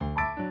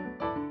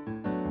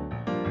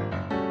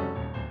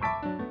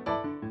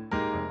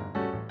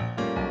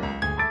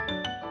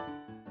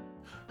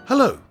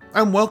Hello,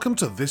 and welcome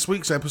to this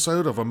week's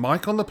episode of A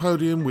Mic on the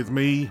Podium with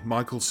me,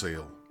 Michael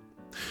Seal.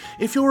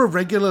 If you're a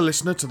regular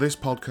listener to this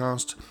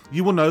podcast,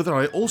 you will know that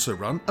I also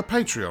run a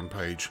Patreon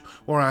page,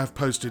 where I have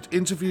posted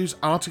interviews,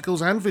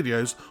 articles and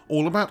videos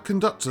all about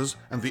conductors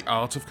and the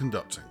art of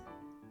conducting.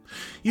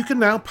 You can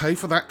now pay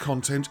for that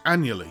content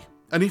annually,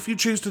 and if you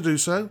choose to do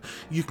so,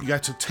 you can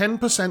get a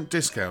 10%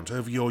 discount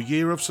over your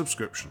year of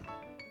subscription.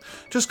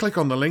 Just click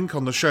on the link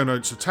on the show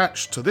notes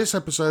attached to this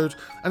episode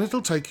and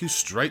it'll take you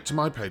straight to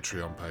my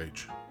Patreon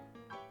page.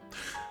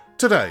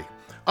 Today,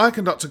 I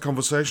conduct a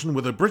conversation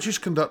with a British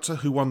conductor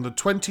who won the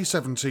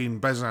 2017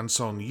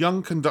 Besançon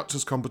Young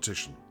Conductors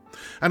Competition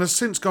and has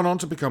since gone on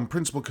to become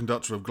principal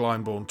conductor of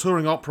Glyndebourne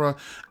Touring Opera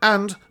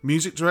and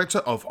music director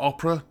of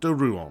Opera de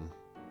Rouen.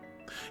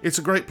 It's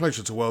a great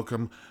pleasure to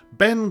welcome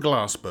Ben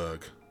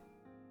Glassberg.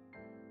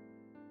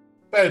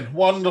 Ben,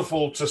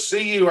 wonderful to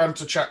see you and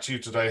to chat to you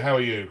today. How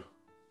are you?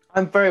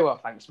 I'm very well,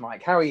 thanks,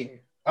 Mike. How are you?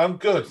 I'm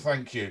good,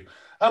 thank you.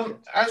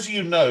 As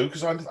you know,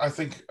 because I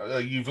think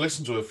you've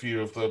listened to a few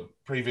of the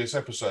previous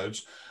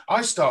episodes,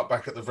 I start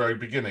back at the very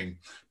beginning.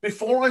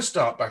 Before I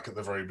start back at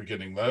the very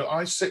beginning, though,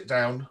 I sit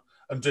down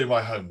and do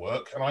my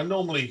homework, and I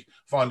normally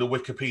find a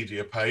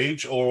Wikipedia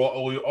page or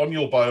on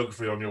your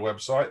biography on your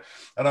website,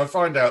 and I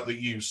find out that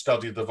you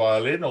studied the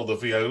violin or the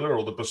viola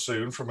or the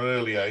bassoon from an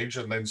early age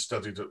and then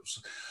studied it.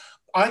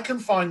 I can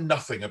find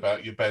nothing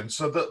about you, Ben.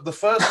 So the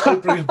first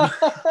opening,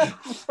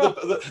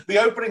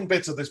 the opening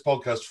bit of this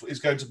podcast is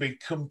going to be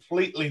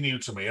completely new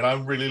to me, and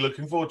I'm really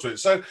looking forward to it.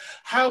 So,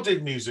 how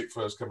did music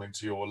first come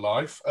into your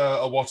life?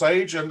 At what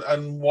age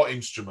and what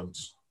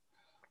instruments?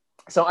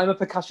 So I'm a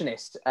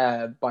percussionist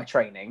by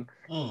training.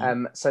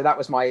 So that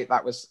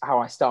was how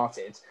I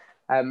started.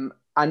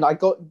 And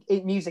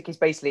music is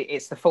basically,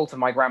 it's the fault of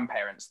my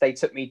grandparents. They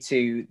took me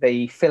to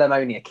the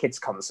Philharmonia kids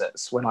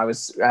concerts when I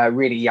was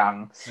really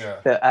young.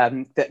 Yeah.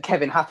 That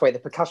Kevin Hathaway, the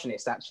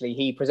percussionist, actually,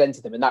 he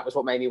presented them, and that was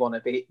what made me want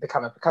to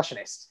become a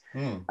percussionist.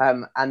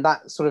 And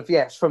that sort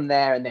of, from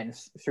there, and then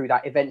through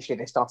that, eventually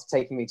they started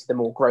taking me to the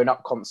more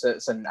grown-up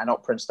concerts and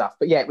opera and stuff.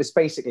 But yeah, it was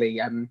basically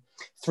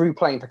through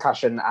playing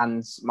percussion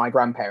and my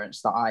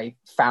grandparents that I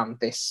found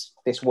this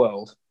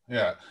world.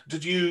 Yeah.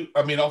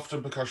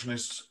 Often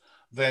percussionists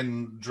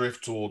then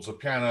drift towards a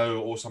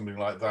piano or something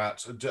like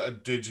that.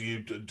 Do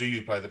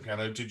you play the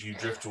piano? Did you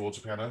drift towards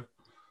a piano?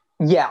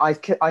 Yeah,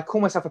 I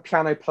call myself a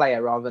piano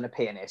player rather than a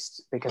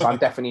pianist, because I'm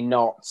definitely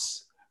not,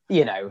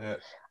 yeah.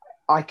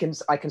 I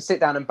can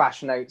sit down and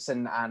bash notes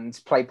and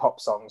play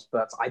pop songs,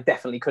 but I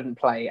definitely couldn't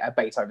play a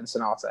Beethoven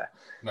sonata.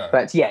 No.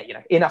 But yeah,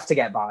 enough to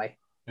get by.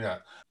 Yeah.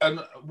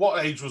 And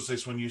what age was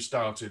this when you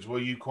started? Were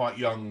you quite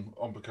young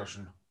on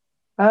percussion?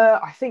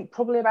 I think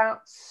probably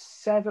about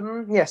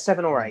 7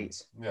 or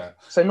 8. Yeah.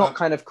 So not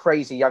kind of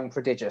crazy young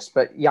prodigious,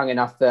 but young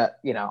enough that,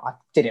 I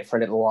did it for a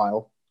little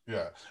while.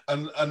 Yeah.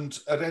 And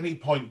at any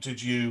point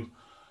did you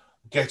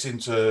get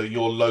into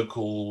your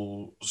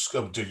local,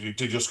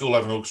 did your school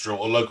have an orchestra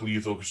or local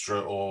youth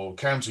orchestra or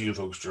county youth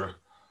orchestra?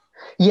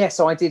 Yeah,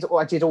 so I did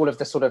all of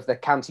the sort of the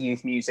county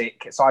youth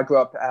music. So I grew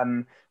up,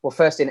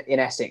 first in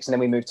Essex, and then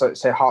we moved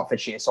to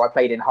Hertfordshire. So I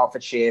played in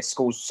Hertfordshire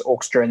Schools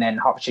Orchestra and then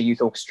Hertfordshire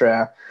Youth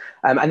Orchestra.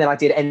 And then I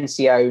did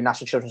NCO,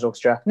 National Children's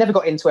Orchestra. Never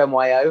got into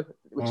NYO,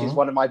 which is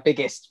one of my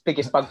biggest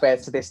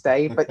bugbears to this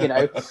day. But,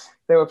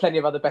 there were plenty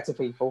of other better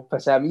people.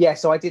 But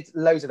so I did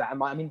loads of that.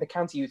 And the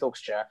county youth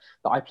orchestra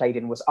that I played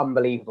in was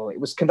unbelievable.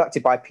 It was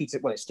conducted by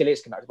it still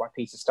is conducted by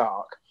Peter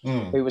Stark,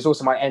 who was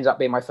also ended up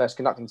being my first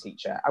conducting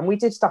teacher. And we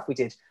did stuff. We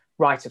did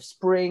Rite of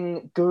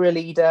Spring, Gura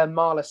Leader,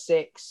 Mahler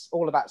 6,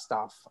 all of that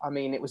stuff. I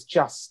mean, it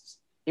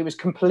was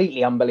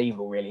completely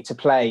unbelievable, really, to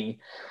play.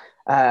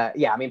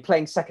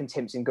 Playing second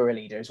timps in Gura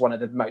Leader is one of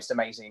the most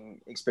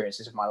amazing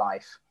experiences of my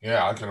life.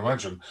 Yeah, I can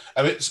imagine.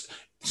 It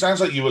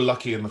sounds like you were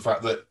lucky in the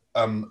fact that,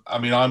 I'm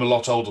a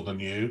lot older than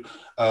you.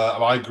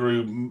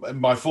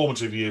 My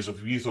formative years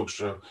of youth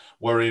orchestra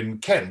were in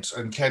Kent,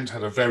 and Kent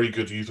had a very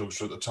good youth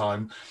orchestra at the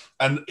time.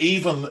 And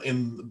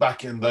even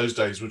back in those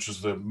days, which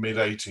was the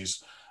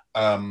mid-80s,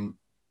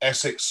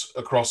 Essex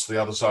across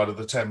the other side of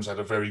the Thames had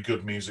a very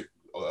good music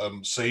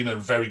scene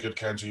and very good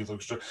county youth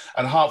orchestra.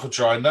 And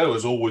Hertfordshire, I know,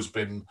 has always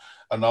been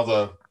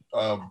another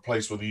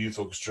place with a youth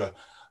orchestra.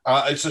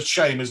 It's a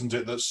shame, isn't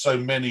it, that so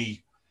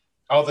many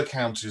other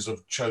counties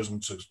have chosen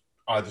to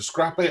either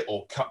scrap it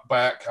or cut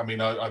back.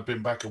 I've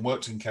been back and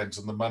worked in Kent,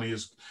 and the money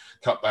is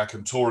cut back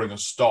and touring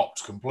has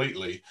stopped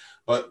completely.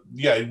 But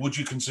yeah, would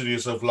you consider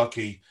yourself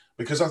lucky?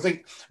 Because I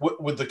think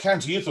with the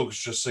county youth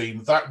orchestra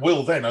scene, that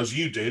will then, as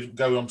you did,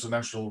 go on to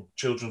National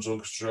Children's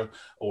Orchestra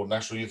or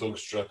National Youth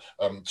Orchestra.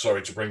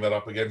 Sorry to bring that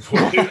up again for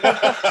you.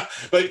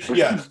 But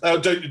yeah,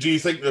 do you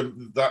think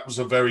that was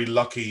a very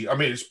lucky,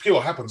 it's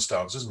pure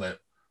happenstance, isn't it?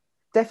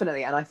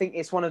 Definitely. And I think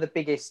it's one of the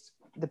biggest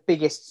the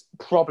biggest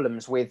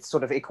problems with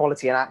sort of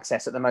equality and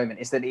access at the moment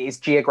is that it is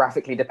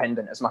geographically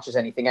dependent as much as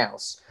anything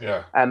else.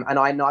 Yeah. And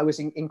I was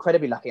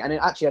incredibly lucky. And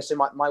actually, so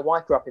my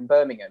wife grew up in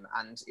Birmingham,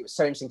 and it was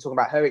so interesting talking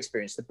about her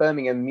experience. The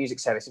Birmingham Music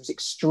Service, it was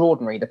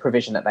extraordinary, the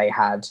provision that they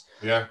had.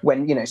 Yeah.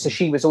 When, you know, so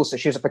she was a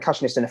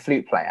percussionist and a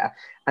flute player,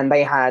 and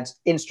they had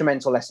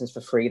instrumental lessons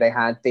for free. They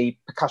had the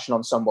percussion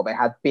ensemble, they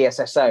had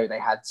BSSO, they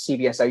had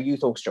CBSO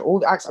Youth Orchestra, all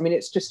the acts. I mean,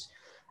 it's just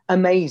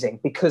amazing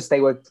because they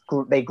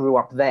grew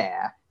up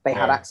there. They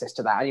had access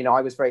to that. And, you know,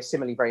 I was very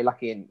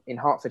lucky in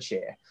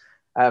Hertfordshire.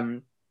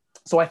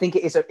 So I think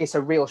it's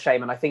a real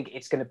shame. And I think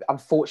it's going to,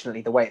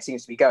 unfortunately, the way it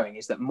seems to be going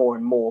is that more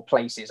and more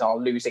places are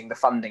losing the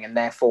funding, and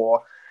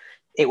therefore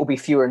it will be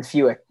fewer and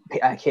fewer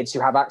kids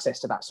who have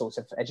access to that sort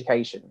of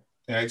education.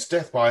 Yeah, it's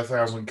death by a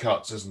thousand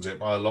cuts, isn't it,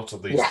 by a lot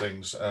of these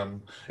things.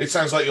 It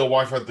sounds like your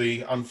wife had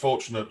the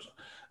unfortunate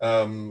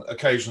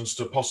occasions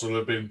to possibly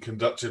have been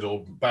conducted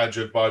or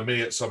badgered by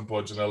me at some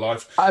point in her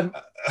life. I'm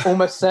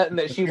almost certain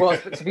that she was,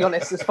 but to be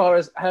honest, as far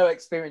as her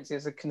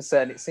experiences are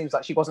concerned, it seems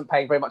like she wasn't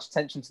paying very much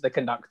attention to the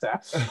conductor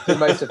for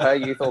most of her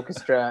youth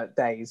orchestra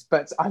days.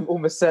 But I'm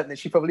almost certain that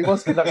she probably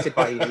was conducted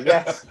by you,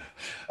 yes.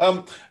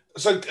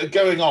 So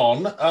going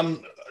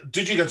on,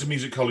 did you go to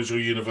music college or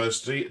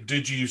university?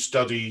 Did you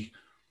study,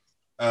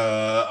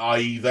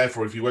 i.e.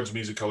 therefore, if you went to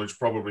music college,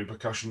 probably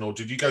percussion, or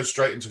did you go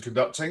straight into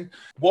conducting?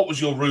 What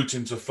was your route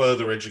into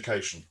further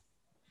education?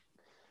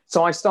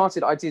 So I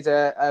did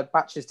a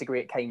bachelor's degree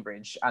at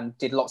Cambridge and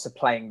did lots of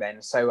playing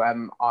then. So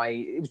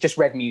it was just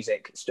read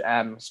music,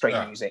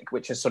 straight music,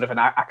 which is sort of an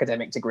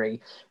academic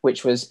degree,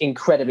 which was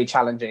incredibly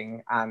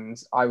challenging.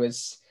 And I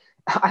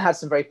had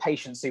some very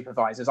patient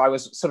supervisors. I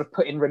was sort of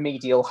put in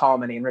remedial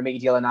harmony and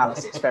remedial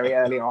analysis very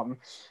early on.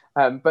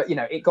 But, you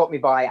know, it got me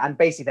by. And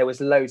basically there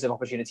was loads of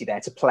opportunity there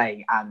to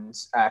play and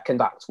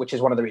conduct, which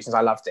is one of the reasons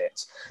I loved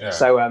it. Yeah.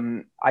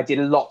 So I did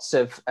lots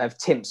of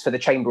timps for the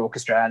chamber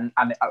orchestra.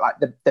 And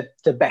like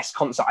the best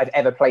concert I've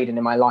ever played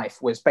in my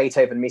life was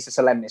Beethoven Missa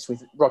Solemnis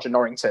with Roger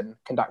Norrington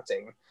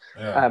conducting.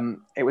 Yeah.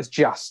 It was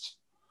just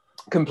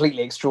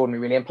completely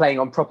extraordinary, really. And playing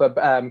on proper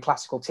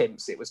classical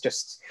timps, it was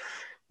just...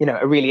 you know,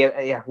 a really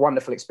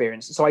wonderful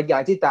experience. So I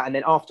did that. And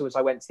then afterwards,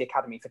 I went to the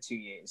academy for 2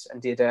 years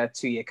and did a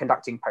 2-year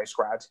conducting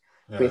postgrad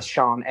with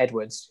Sian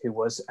Edwards, who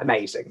was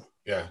amazing.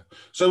 Yeah.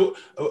 So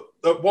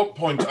at what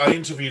point, I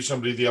interviewed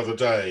somebody the other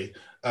day,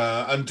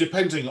 and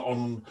depending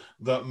on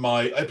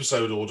my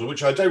episode order,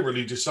 which I don't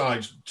really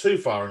decide too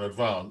far in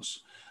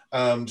advance,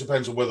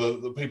 depends on whether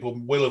the people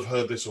will have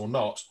heard this or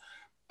not.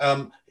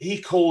 He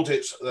called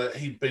it,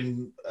 he'd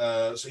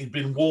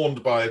been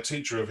warned by a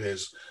teacher of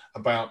his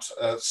about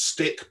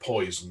stick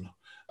poison.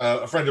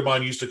 A friend of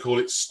mine used to call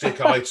it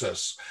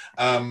stickitis,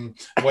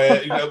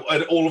 where, you know,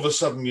 and all of a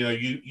sudden, you know,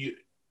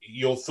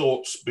 your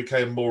thoughts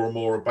became more and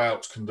more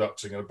about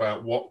conducting and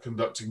about what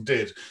conducting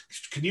did.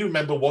 Can you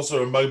remember, was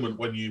there a moment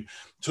when you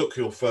took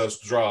your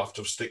first draft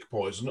of stick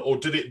poison, or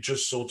did it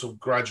just sort of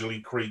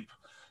gradually creep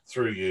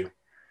through you?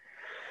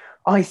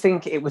 I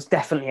think it was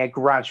definitely a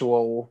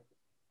gradual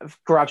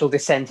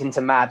descent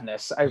into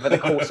madness over the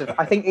course of,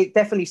 I think it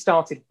definitely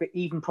started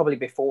even probably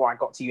before I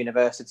got to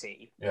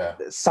university. Yeah.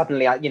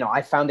 Suddenly,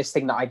 I found this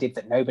thing that I did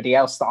that nobody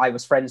else that I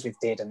was friends with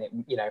did.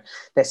 And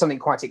there's something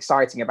quite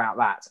exciting about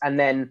that. And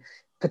then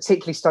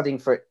particularly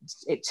studying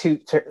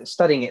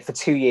it for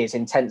 2 years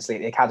intensely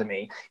at the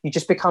academy, you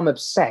just become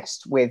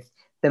obsessed with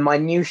the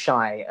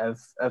minutiae of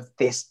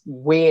this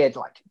weird,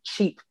 like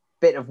cheap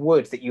bit of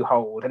wood that you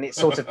hold, and it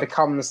sort of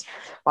becomes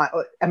like,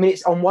 I mean,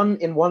 it's on one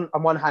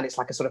hand it's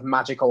like a sort of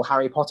magical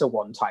Harry Potter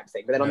wand type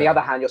thing, but then on the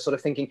other hand you're sort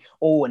of thinking,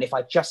 oh, and if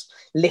I just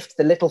lift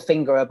the little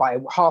finger by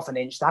half an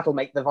inch, that'll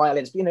make the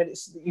violins.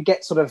 You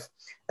get sort of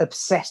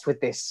obsessed with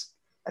this,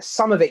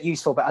 some of it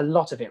useful but a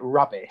lot of it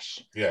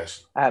rubbish.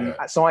 Yes.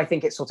 So I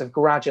think it sort of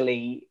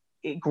gradually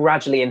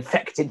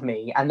infected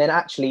me, and then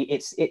actually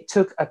it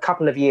took a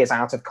couple of years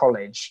out of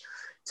college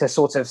to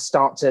sort of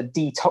start to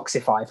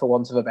detoxify, for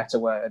want of a better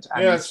word.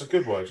 And it's a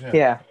good word.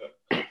 Yeah.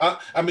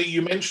 I mean,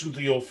 you mentioned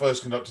that your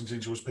first conducting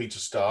teacher was Peter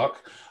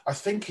Stark. I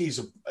think his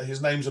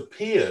name's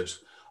appeared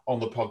on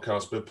the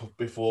podcast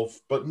before,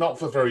 but not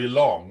for very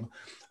long.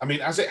 I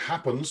mean, as it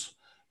happens,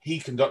 he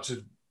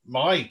conducted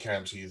my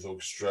county youth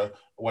orchestra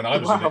when I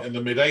was in it in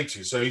the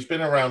mid-'80s. So he's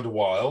been around a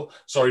while.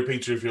 Sorry,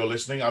 Peter, if you're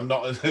listening. I'm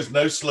not. There's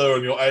no slur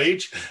on your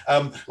age.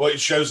 Well, it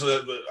shows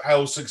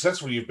how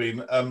successful you've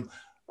been.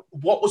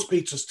 What was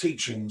Peter's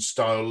teaching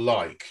style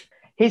like?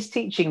 His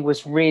teaching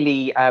was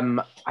really,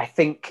 I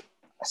think,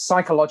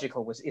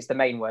 psychological is the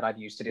main word I'd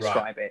use to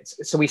describe it.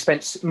 So we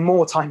spent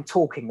more time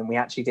talking than we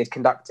actually did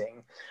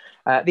conducting.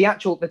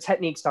 The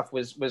technique stuff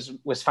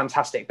was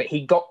fantastic, but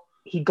he got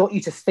you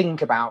to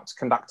think about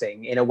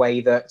conducting in a way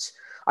that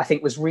I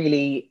think was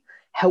really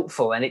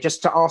helpful, and it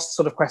just to ask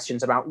sort of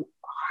questions about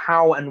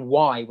how and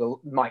why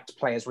might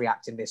players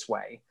react in this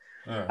way.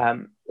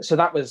 So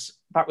that was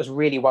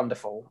really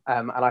wonderful,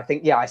 and I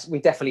think we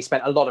definitely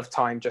spent a lot of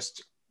time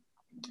just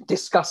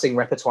discussing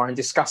repertoire and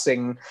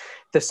discussing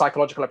the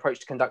psychological approach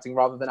to conducting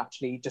rather than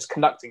actually just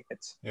conducting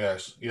it.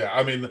 Yes, yeah.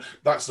 I mean,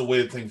 that's the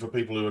weird thing for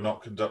people who are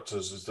not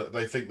conductors, is that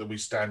they think that we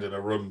stand in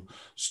a room,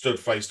 stood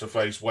face to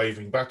face,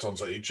 waving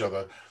batons at each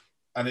other,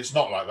 and it's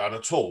not like that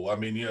at all. I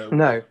mean,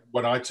 No.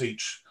 when I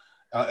teach,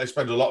 I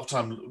spend a lot of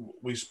time.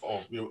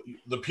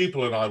 The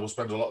pupil and I will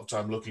spend a lot of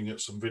time looking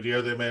at some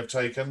video they may have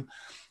taken,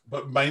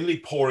 but mainly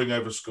poring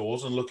over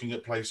scores and looking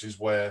at places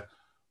where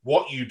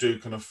what you do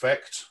can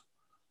affect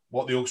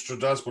what the orchestra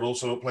does, but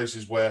also at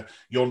places where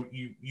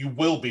you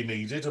will be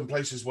needed, and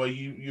places where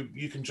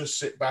you can just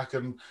sit back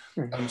and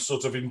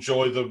sort of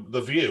enjoy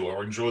the view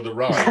or enjoy the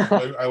ride,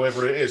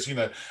 however it is,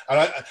 And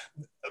I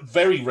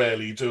very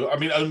rarely do. I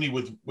mean, only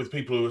with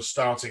people who are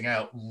starting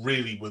out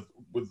really with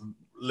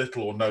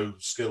little or no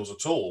skills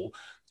at all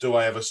do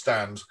I ever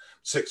stand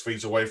 6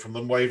 feet away from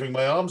them, waving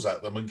my arms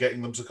at them and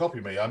getting them to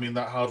copy me. I mean,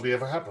 that hardly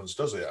ever happens,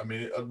 does it? I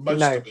mean,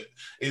 most of it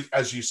is,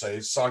 as you say,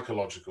 is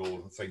psychological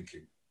and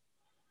thinking.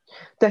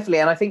 Definitely,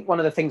 and I think one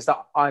of the things that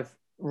I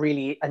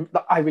really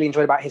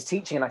enjoyed about his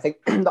teaching, and I think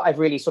that I've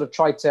really sort of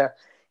tried to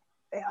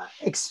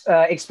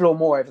explore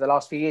more over the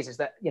last few years, is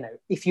that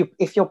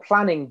if you're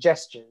planning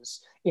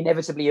gestures,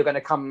 inevitably you're going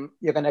to come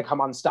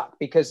unstuck,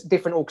 because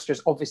different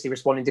orchestras obviously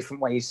respond in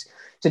different ways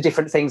to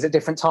different things at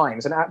different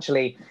times. And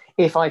actually,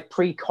 if I've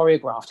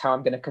pre-choreographed how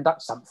I'm going to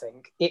conduct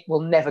something, it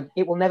will never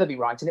be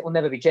right, and it will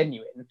never be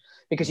genuine,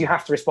 because you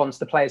have to respond to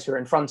the players who are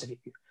in front of you.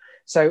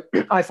 So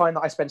I find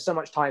that I spend so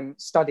much time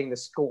studying the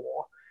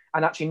score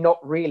and actually not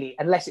really,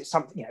 unless it's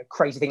something,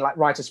 crazy thing like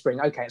Rite of Spring,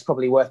 okay, it's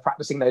probably worth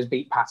practicing those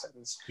beat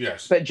patterns.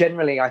 Yes. But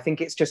generally, I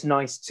think it's just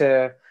nice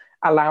to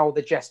allow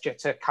the gesture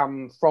to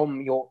come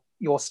from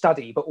your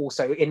study, but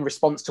also in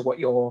response to what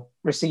you're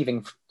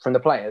receiving from the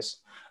players.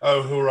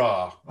 Oh,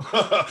 hurrah.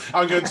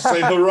 I'm going to say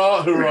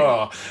hurrah,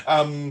 hurrah.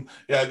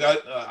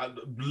 I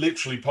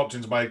literally popped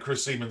into my head.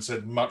 Chris Seaman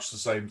said much the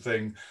same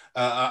thing.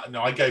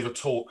 I gave a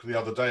talk the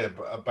other day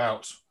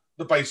about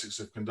the basics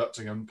of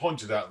conducting and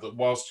pointed out that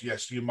whilst,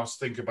 yes, you must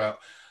think about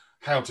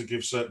how to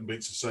give certain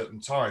beats at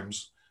certain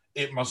times,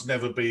 it must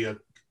never be a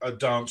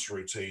dance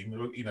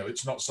routine.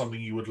 It's not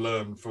something you would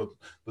learn for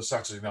the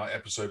Saturday night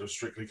episode of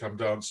Strictly Come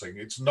Dancing.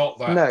 It's not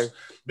that. No.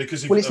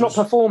 Because it's not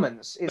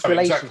performance, it's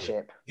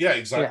relationship.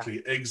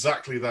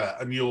 Exactly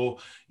that. And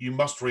you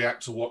must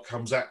react to what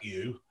comes at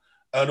you,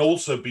 and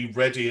also be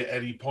ready at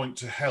any point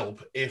to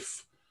help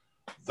if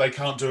they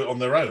can't do it on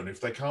their own.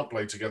 If they can't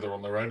play together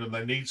on their own and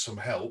they need some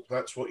help,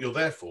 that's what you're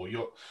there for.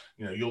 You're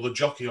the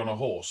jockey on a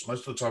horse.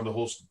 Most of the time the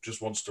horse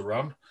just wants to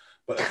run,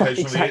 but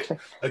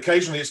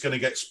occasionally it's going to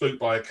get spooked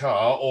by a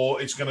car,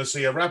 or it's going to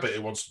see a rabbit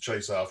it wants to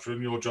chase after,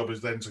 and your job is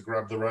then to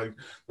grab the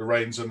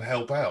reins and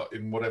help out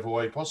in whatever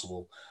way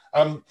possible.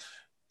 And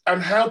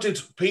how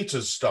did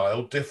Peter's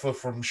style differ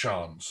from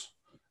Sian's?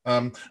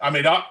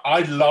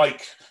 I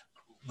like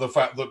the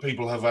fact that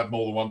people have had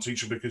more than one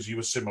teacher, because you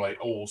assimilate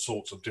all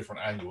sorts of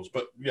different angles.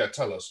 But yeah,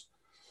 tell us.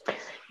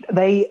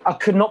 They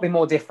could not be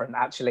more different,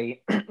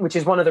 actually, which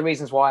is one of the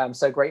reasons why I'm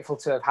so grateful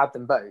to have had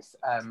them both.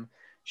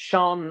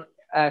 Sian,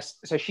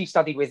 so she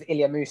studied with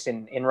Ilya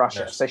Musin in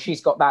Russia. Yes. So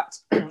she's got that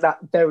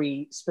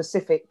very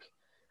specific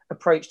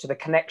approach to the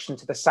connection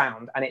to the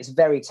sound, and it's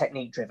very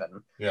technique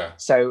driven. Yeah.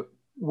 So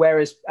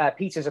whereas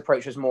Peter's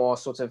approach was more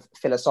sort of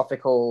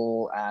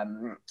philosophical,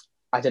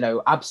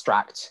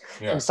 abstract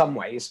in some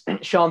ways,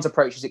 Sian's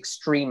approach is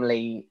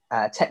extremely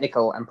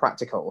technical and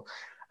practical.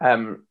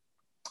 And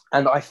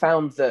I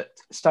found that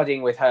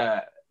studying with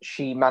her,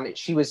 she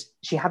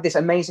had this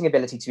amazing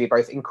ability to be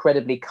both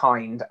incredibly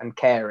kind and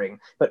caring,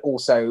 but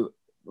also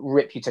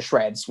rip you to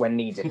shreds when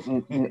needed.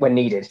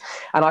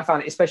 And I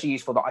found it especially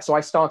useful so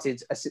I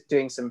started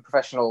doing some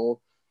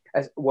professional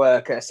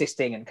work,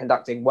 assisting and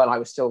conducting while I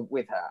was still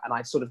with her, and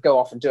I'd sort of go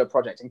off and do a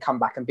project and come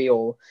back and be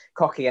all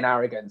cocky and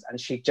arrogant, and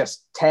she'd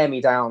just tear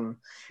me down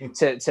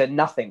to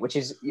nothing, which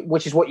is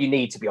what you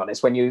need, to be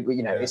honest, when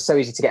it's so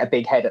easy to get a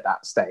big head at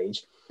that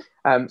stage.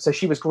 So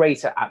she was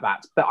great at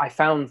that, but I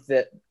found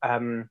that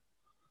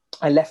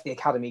I left the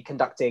academy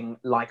conducting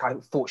like I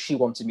thought she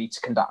wanted me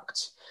to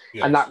conduct.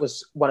 Yes. And that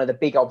was one of the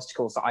big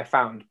obstacles that I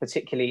found,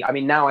 particularly. I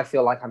mean, now I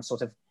feel like I'm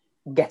sort of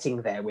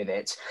getting there with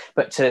it,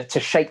 but to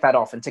shake that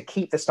off and to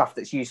keep the stuff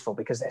that's useful,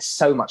 because there's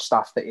so much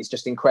stuff that is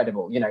just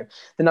incredible.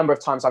 The number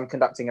of times I'm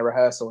conducting a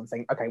rehearsal and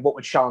think, okay, what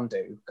would Sian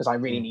do? Because I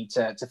really need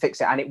to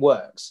fix it, and it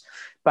works.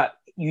 But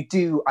you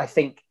do, I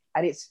think,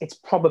 and it's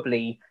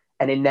probably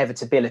an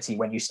inevitability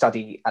when you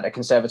study at a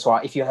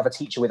conservatoire. If you have a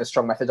teacher with a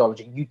strong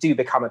methodology, you do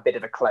become a bit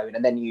of a clone,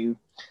 and then you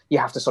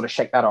have to sort of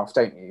shake that off,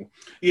 don't you?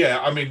 Yeah,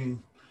 I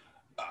mean,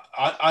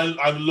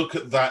 I look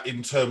at that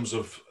in terms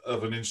of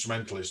an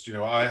instrumentalist.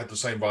 I had the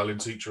same violin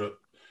teacher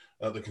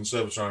at the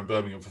Conservatory in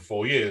Birmingham for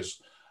 4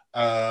 years.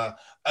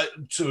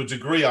 To a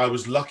degree, I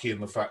was lucky in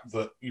the fact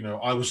that,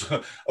 I was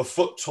a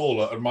foot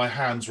taller and my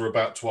hands were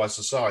about twice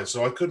the size.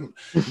 So I couldn't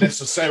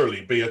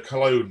necessarily be a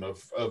clone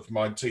of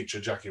my teacher,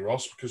 Jackie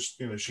Ross, because,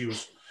 she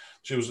was,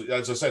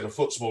 as I said, a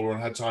foot smaller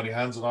and had tiny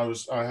hands, and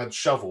I had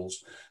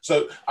shovels.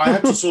 So I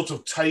had to sort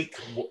of take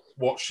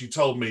what she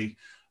told me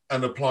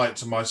and apply it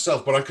to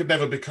myself, but I could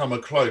never become a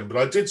clone. But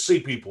I did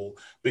see people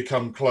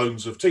become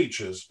clones of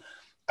teachers.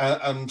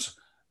 But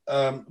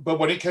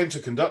when it came to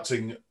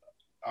conducting,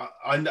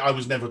 I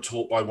was never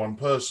taught by one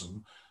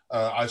person.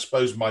 I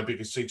suppose my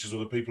biggest teachers were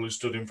the people who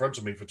stood in front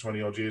of me for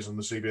 20 odd years in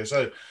the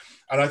CBSO.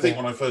 And I think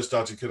when I first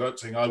started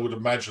conducting, I would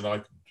imagine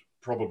I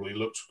probably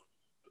looked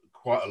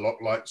quite a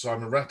lot like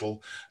Simon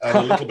Rattle and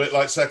a little bit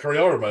like Sakari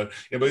Oromo.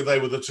 But they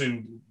were the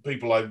two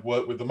people I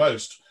worked with the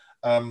most.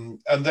 And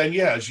then,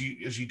 as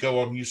you go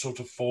on, you sort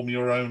of form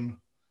your own.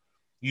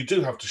 You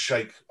do have to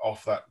shake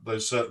off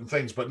those certain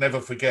things, but never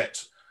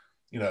forget.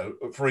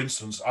 For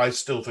instance, I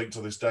still think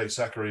to this day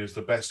Sakari is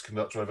the best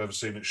conductor I've ever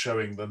seen at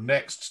showing the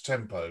next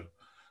tempo.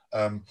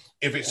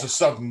 If it's a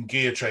sudden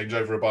gear change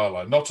over a bar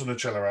line, not an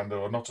accelerando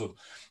or not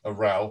a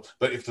RAL,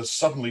 but if the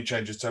suddenly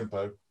changes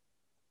tempo,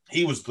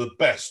 he was the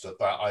best at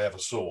that I ever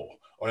saw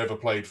or ever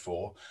played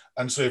for.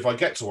 And so if I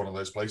get to one of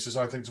those places,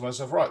 I think to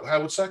myself, right,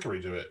 how would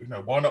Sakari do it?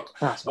 Why not?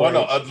 Why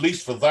not, at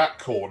least for that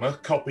corner,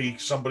 copy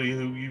somebody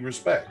who you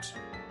respect?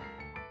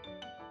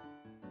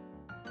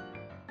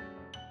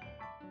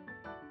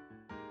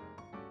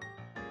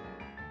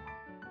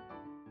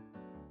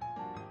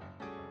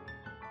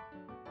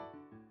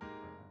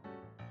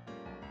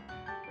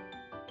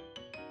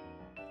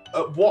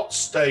 At what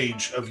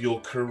stage of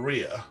your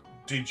career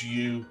did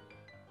you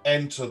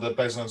enter the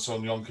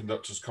Besançon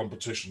Conductors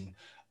competition?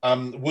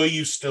 Were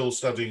you still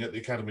studying at the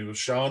Academy with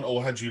Sean,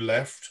 or had you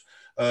left?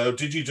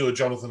 Did you do a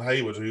Jonathan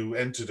Hayward who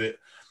entered it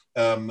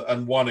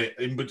and won it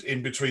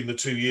in between the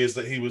 2 years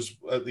that he was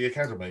at the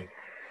Academy?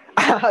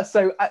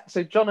 So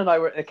John and I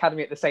were at the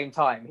Academy at the same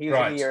time. He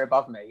was a year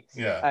above me.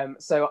 Yeah.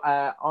 So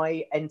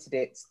I entered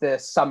it the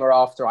summer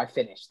after I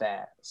finished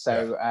there.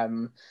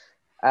 So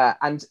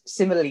and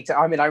similarly to,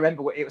 I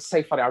remember it was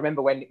so funny. I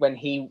remember when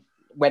he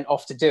went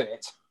off to do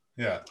it.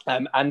 Yeah.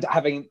 And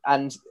having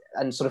and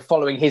sort of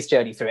following his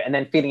journey through it, and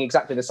then feeling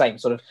exactly the same,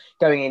 sort of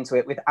going into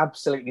it with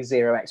absolutely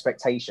zero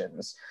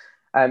expectations.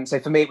 So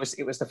for me, it was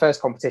the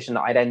first competition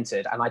that I'd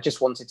entered, and I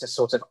just wanted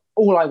to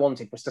all I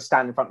wanted was to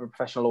stand in front of a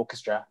professional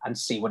orchestra and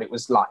see what it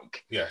was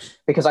like. Yes.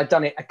 Because I'd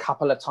done it a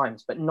couple of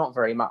times, but not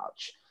very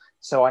much.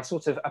 So I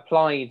sort of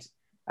applied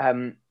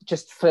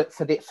just for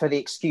the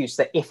excuse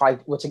that if I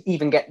were to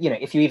even get,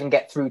 if you even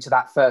get through to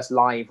that first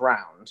live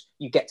round,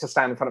 you get to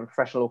stand in front of a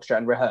professional orchestra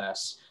and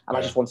rehearse. And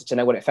I just wanted to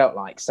know what it felt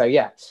like. So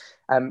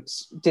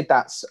did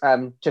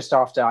that just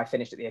after I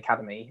finished at the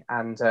Academy,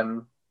 and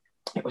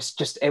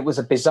it was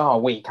a bizarre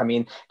week. I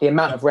mean, the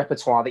amount of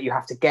repertoire that you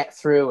have to get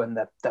through, and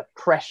the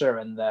pressure,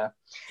 and the.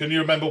 Can you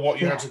remember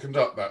what you had to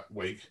conduct that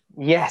week?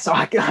 Yes,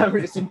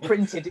 it's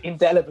imprinted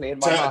indelibly in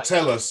my mind.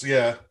 Tell us,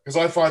 because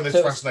I find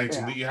this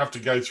fascinating that you have to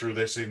go through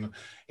this in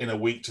a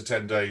week to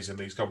 10 days in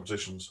these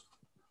competitions.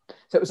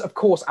 So it was, of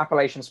course,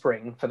 Appalachian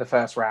Spring for the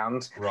first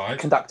round, right?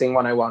 Conducting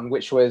 101,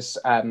 which was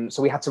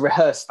so we had to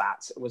rehearse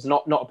that. It was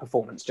not a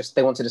performance; just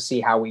they wanted to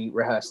see how we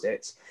rehearsed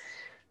it.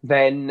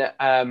 Then,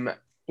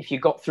 if you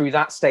got through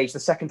that stage, the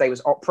second day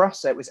was opera.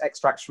 So it was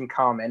extracts from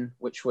Carmen,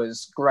 which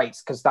was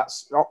great because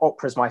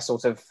opera's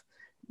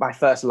my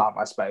first love,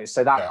 I suppose.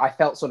 So that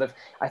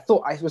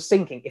I was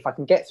thinking, if I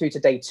can get through to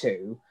day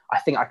 2, I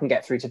think I can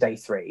get through to day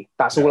 3.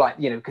 That's all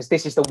because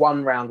this is the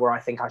one round where I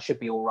think I should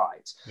be all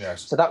right.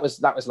 Yes. So that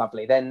was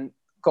lovely. Then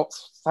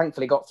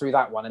thankfully got through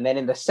that one. And then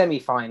in the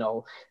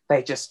semi-final,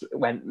 they just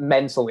went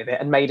mental with it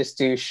and made us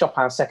do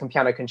Chopin's Second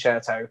Piano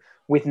Concerto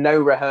with no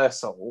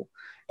rehearsal.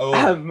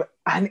 Oh.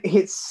 And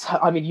it's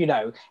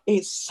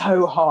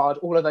so hard.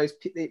 All of those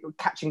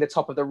catching the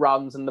top of the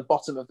runs and the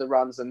bottom of the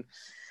runs and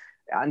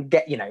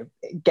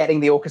getting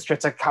the orchestra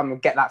to come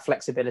and get that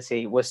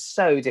flexibility was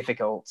so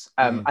difficult.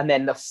 And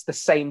then the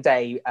same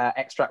day,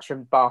 extracts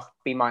from Bach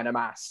B minor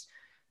Mass,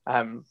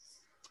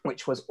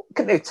 which was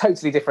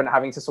totally different,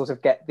 having to sort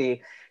of get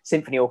the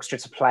symphony orchestra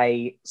to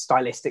play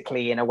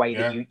stylistically in a way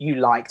that you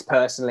liked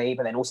personally,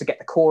 but then also get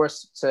the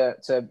chorus to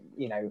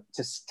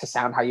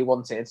sound how you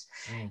wanted.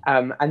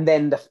 And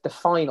then the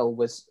final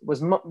was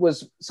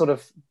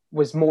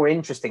more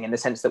interesting in the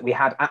sense that we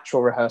had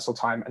actual rehearsal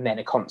time and then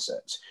a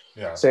concert.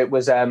 Yeah. So it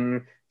was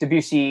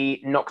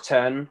Debussy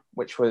Nocturne,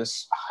 which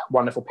was a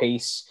wonderful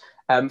piece,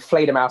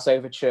 Fledermaus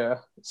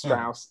Overture,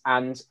 Strauss,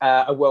 and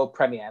a world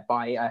premiere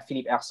by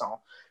Philippe Hersant,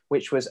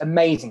 which was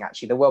amazing,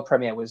 actually. The world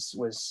premiere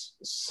was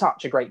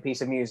such a great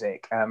piece of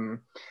music.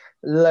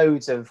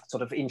 Loads of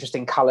sort of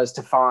interesting colours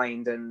to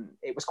find, and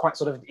it was quite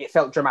it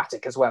felt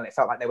dramatic as well. It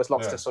felt like there was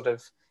lots to sort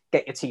of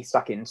get your teeth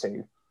stuck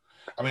into.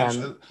 I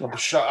mean,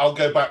 I'll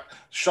go back.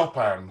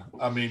 Chopin.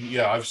 I mean,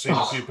 I've seen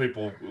a few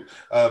people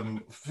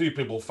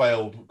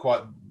fail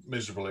quite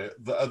miserably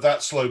at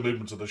that slow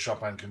movement of the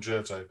Chopin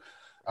concerto.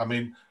 I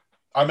mean,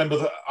 I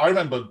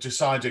remember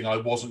deciding I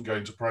wasn't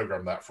going to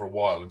program that for a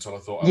while until I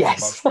thought I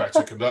was a much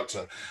better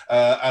conductor.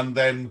 And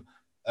then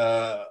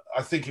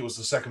I think it was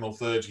the second or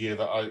third year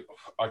that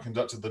I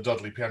conducted the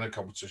Dudley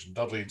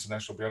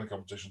International Piano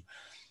Competition.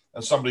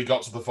 And somebody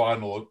got to the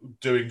final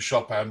doing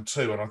Chopin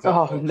too, and I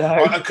thought,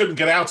 I couldn't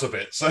get out of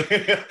it. So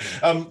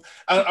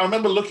I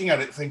remember looking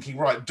at it thinking,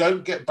 right,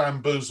 don't get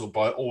bamboozled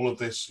by all of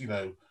this,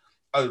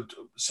 a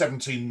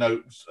 17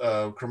 note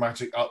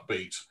chromatic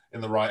upbeat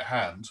in the right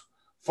hand,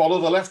 follow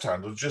the left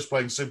hand of just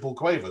playing simple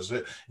quavers.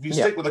 If you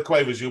stick with the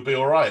quavers, you'll be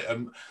all right.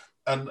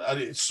 And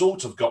it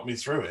sort of got me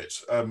through it,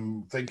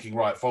 thinking,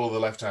 right, follow the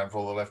left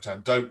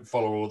hand, don't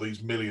follow all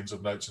these millions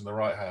of notes in the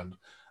right hand.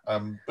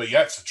 But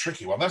yeah, it's a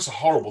tricky one. That's a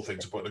horrible thing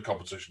to put in a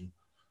competition.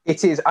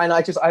 It is, and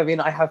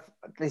I have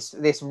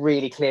this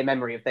really clear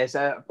memory of, there's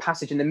a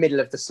passage in the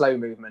middle of the slow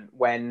movement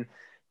when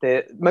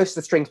most of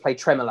the strings play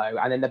tremolo,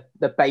 and then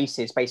the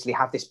basses basically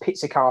have this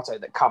pizzicato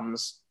that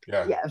comes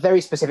at very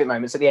specific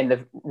moments at the end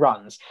of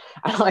runs.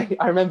 And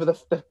I remember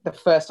the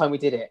first time we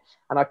did it,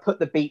 and I put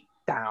the beat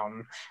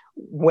down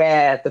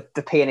where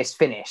the pianist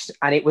finished,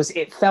 and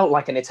it felt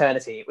like an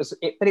eternity.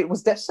 But it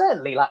was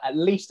certainly like at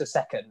least a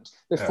second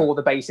before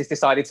the bassist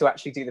decided to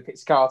actually do the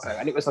pizzicato,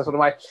 and it was sort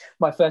of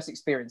my first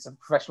experience of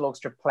professional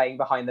orchestra playing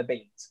behind the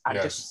beat,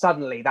 and just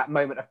suddenly that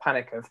moment of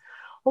panic of,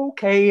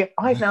 okay,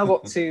 I've now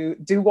got to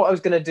do what I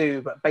was going to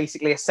do, but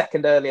basically a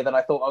second earlier than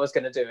I thought I was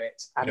going to do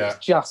it, and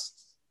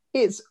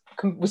it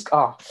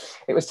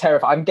was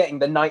terrifying. I'm getting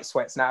the night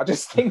sweats now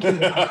just thinking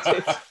about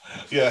it.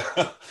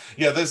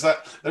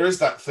 There is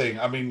that thing.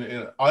 I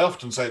mean, I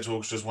often say it to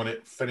orchestras when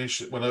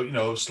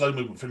a slow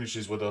movement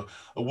finishes with a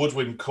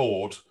woodwind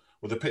chord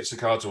with a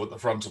pizzicato at the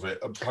front of it,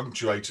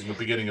 punctuating the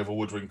beginning of a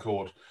woodwind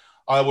chord.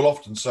 I will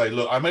often say,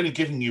 look, I'm only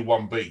giving you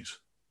one beat.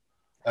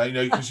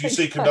 Because you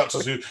see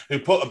conductors who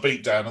put a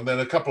beat down and then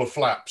a couple of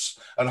flaps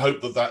and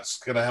hope that that's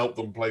going to help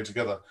them play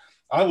together.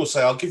 I will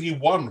say, I'll give you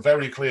one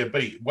very clear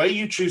beat. Where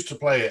you choose to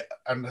play it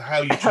and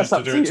how you choose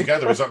to do it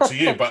together is up to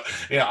you. But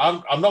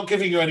I'm not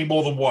giving you any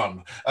more than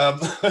one.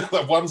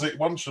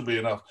 One should be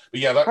enough.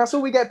 But that's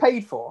all we get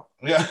paid for.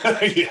 Yeah,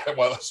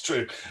 well, that's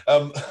true.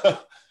 And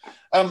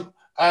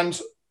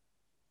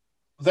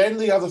then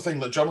the other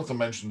thing that Jonathan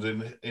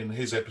mentioned in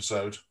his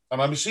episode,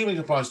 and I'm assuming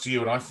applies to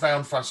you, and I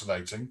found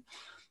fascinating,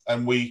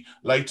 and we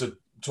later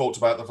talked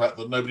about the fact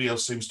that nobody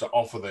else seems to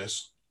offer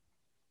this.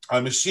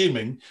 I'm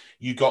assuming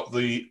you got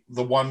the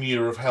 1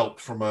 year of help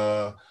from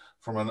an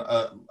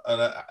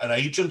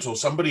agent or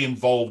somebody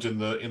involved in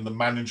the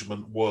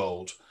management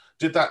world.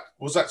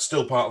 Was that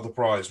still part of the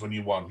prize when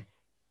you won?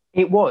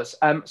 It was.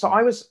 So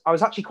I was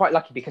actually quite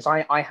lucky because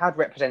I had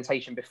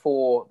representation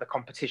before the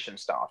competition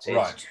started.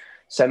 Right.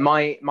 So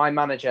my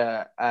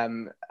manager,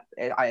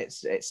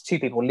 it's two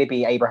people,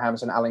 Libby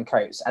Abrahams and Alan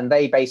Coates, and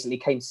they basically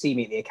came to see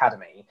me at the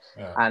academy,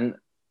 and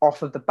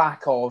off of the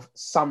back of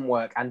some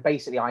work, and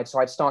basically I'd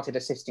started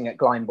assisting at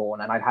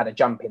Glyndebourne, and I'd had a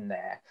jump in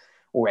there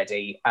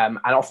already, and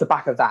off the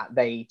back of that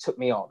they took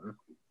me on.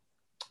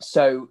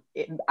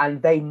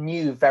 And they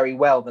knew very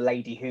well the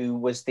lady who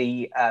was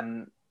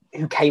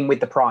who came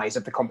with the prize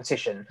of the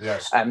competition.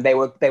 Yes. They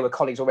were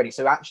colleagues already,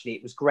 so actually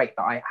it was great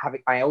that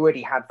I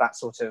already had that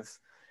sort of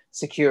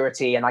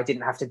security, and I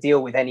didn't have to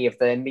deal with any of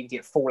the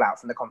immediate fallout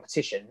from the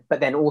competition. But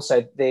then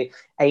also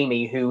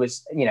Amy, who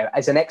was,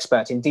 as an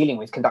expert in dealing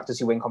with conductors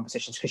who win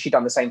competitions, because she'd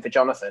done the same for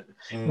Jonathan,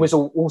 was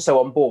also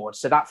on board.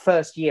 So that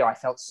first year I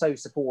felt so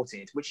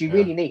supported, which you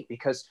really need,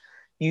 because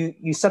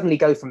you suddenly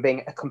go from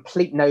being a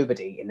complete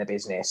nobody in the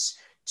business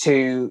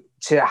to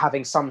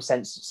having some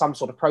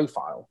sort of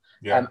profile.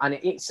 And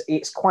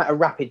it's quite a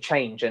rapid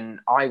change.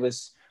 And I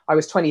was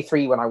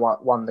 23 when I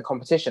won the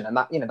competition, and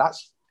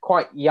that's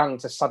quite young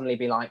to suddenly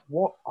be like,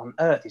 what on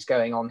earth is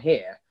going on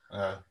here?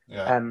 I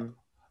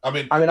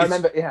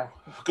remember.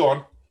 Go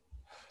on.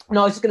 No,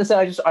 I was just going to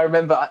say, I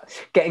remember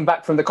getting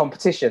back from the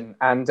competition,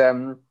 and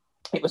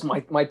it was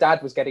my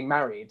dad was getting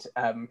married,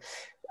 and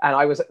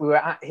we were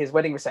at his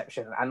wedding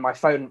reception, and my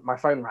phone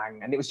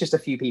rang, and it was just a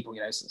few people,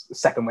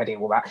 second wedding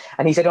and all that.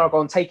 And he said, "Oh, go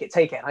on, take it."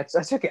 And I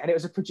took it, and it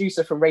was a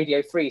producer from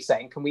Radio 3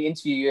 saying, "Can we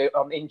interview you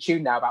on In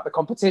Tune now about the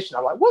competition?"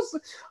 I'm like,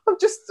 I'm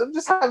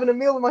just having a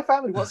meal with my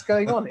family. What's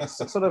going on? It's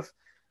sort of,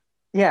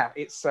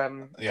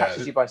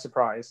 catches you by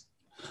surprise.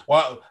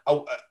 Well,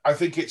 I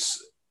think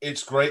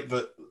it's great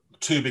that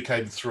 2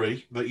 became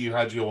 3, that you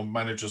had your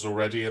managers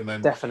already, and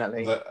then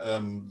definitely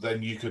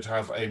then you could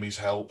have Amy's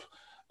help.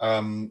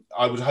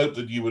 I would hope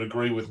that you would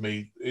agree with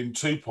me in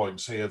 2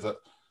 points here, that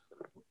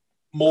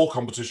more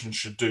competitions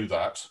should do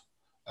that.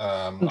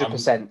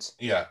 100%.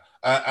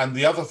 And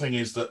the other thing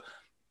is that,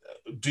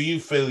 do you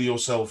feel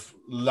yourself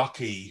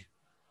lucky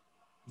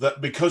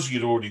that because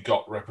you'd already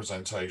got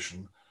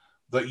representation,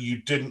 that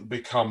you didn't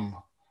become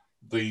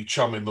the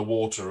chum in the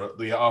water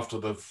after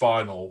the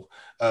final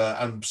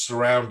and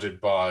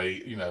surrounded by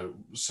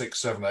 6,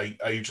 7,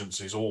 8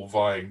 agencies all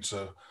vying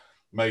to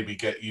maybe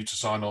get you to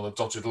sign on a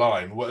dotted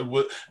line?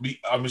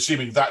 I'm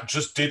assuming that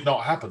just did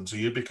not happen to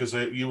you because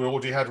you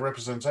already had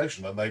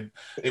representation, and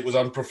it was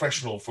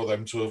unprofessional for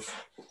them to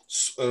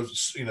have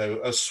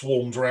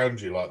swarmed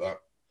around you like that.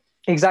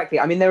 Exactly.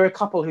 I mean, there were a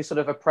couple who sort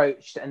of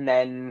approached and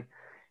then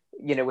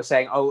were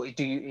saying, "Oh,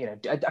 do you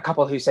a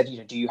couple who said,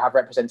 do you have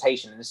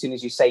representation?" And as soon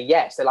as you say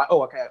yes, they're like,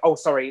 "Oh, okay. Oh,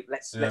 sorry.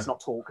 Let's not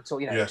talk at all."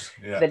 Yes.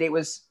 Yeah. That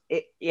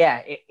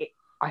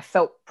I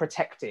felt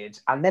protected,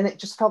 and then it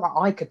just felt like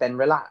I could then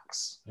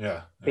relax.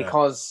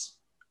 Because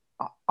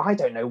I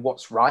don't know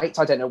what's right.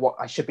 I don't know what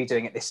I should be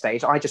doing at this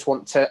stage. I just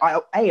want to.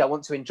 I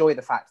want to enjoy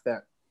the fact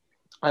that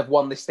I've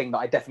won this thing that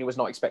I definitely was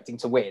not expecting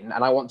to win,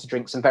 and I want to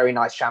drink some very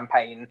nice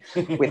champagne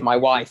with my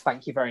wife.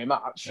 Thank you very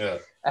much. Yeah.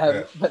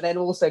 Yeah. But then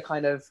also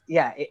kind of,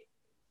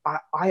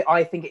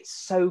 I think it's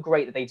so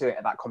great that they do it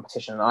at that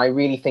competition. And I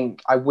really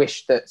think, I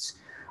wish that,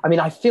 I mean,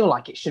 I feel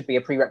like it should be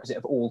a prerequisite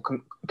of all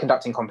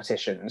conducting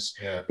competitions,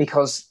 Yeah.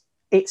 because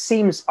it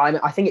seems,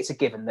 I think it's a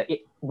given that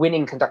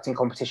winning conducting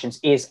competitions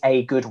is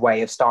a good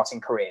way of starting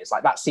careers.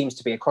 Like, that seems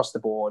to be across the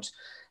board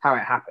how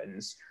it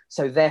happens.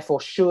 So therefore,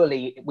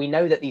 surely we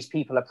know that these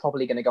people are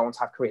probably going to go on to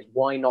have careers.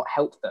 Why not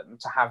help them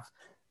to have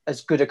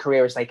as good a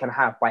career as they can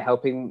have by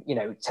helping,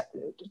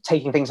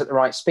 taking things at the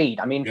right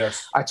speed? I mean,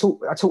 Yes. I talk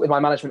with my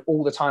management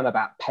all the time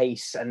about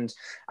pace and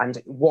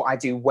what I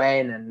do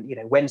when, and,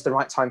 when's the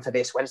right time for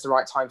this, when's the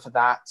right time for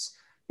that.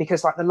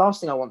 Because, like, the last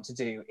thing I want to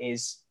do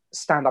is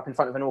stand up in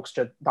front of an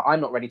orchestra that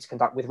I'm not ready to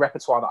conduct, with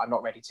repertoire that I'm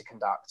not ready to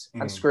conduct,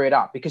 and screw it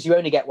up, because you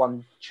only get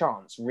one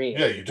chance, really.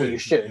 Yeah, you do. Or you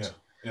should.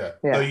 Yeah.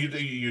 No,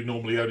 you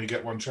normally only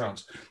get one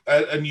chance.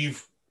 And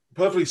you've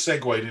perfectly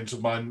segued into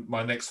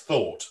my next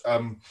thought.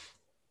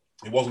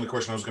 It wasn't a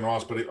question I was going to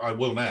ask, but I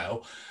will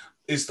now,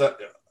 is that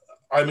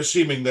I'm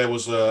assuming there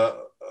was a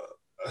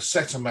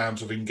set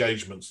amount of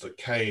engagements that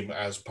came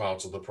as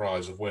part of the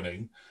prize of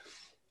winning.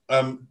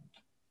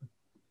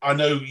 I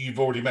know you've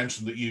already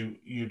mentioned that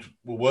you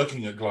were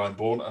working at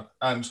Glyndebourne,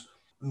 and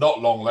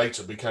not long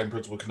later became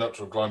principal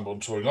conductor of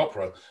Glyndebourne Touring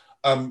Opera,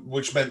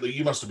 which meant that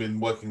you must have been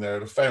working there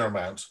at a fair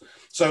amount.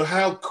 So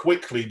how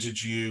quickly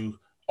did you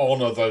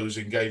honour those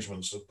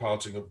engagements of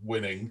parting of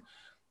winning?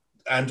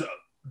 And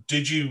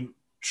did you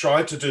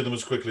try to do them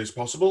as quickly as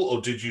possible, or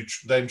did you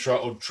then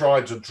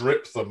try to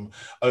drip them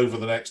over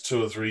the next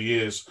 2 or 3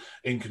 years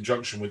in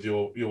conjunction with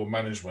your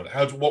management?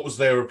 What was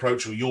their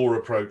approach, or your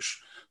approach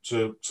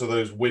to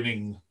those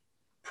winning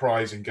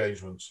prize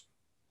engagements?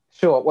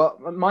 Sure. Well,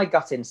 my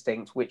gut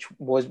instinct, which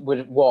was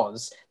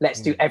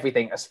let's do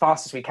everything as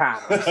fast as we can.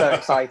 I'm so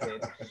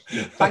excited.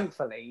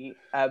 Thankfully,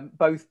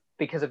 both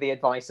because of the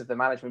advice of the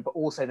management, but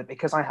also that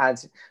because I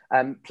had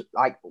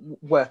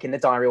work in the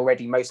diary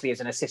already, mostly as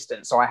an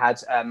assistant. So I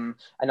had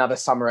another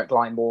summer at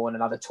Glyndebourne,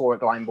 another tour at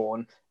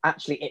Glyndebourne.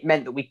 Actually, it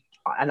meant that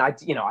I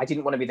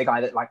didn't want to be the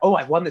guy that, like, oh,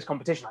 I've won this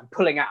competition, I'm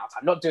pulling out,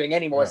 I'm not doing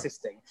any more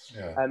assisting.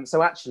 Yeah.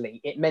 So actually,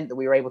 it meant that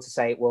we were able to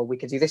say, well, we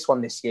could do this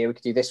one this year, we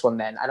could do this one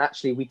then, and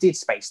actually we did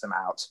space them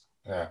out.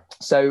 Yeah.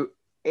 So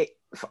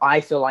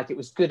I feel like it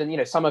was good,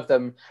 and some of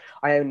them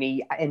I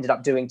only ended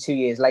up doing 2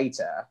 years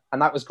later,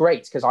 and that was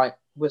great because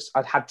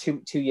I'd had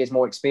two years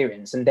more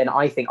experience, and then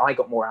I think I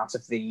got more out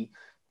of the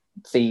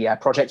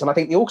project, and I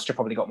think the orchestra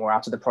probably got more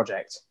out of the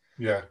project.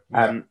 Yeah.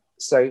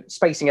 So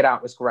spacing it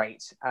out was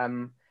great.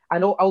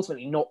 And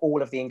ultimately, not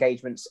all of the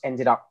engagements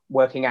ended up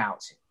working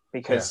out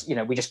because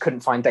we just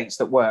couldn't find dates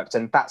that worked,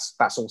 and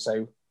that's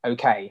also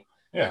okay.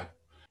 Yeah.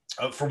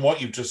 From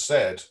what you've just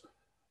said,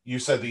 you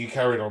said that you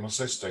carried on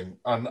assisting,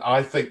 and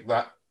I think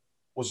that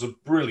was a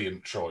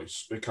brilliant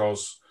choice,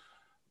 because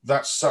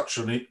that's such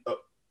an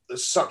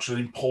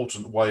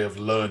important way of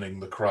learning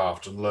the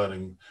craft and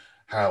learning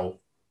how,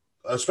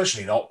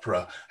 especially in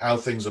opera, how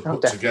things are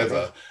put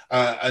together.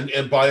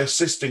 And by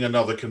assisting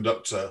another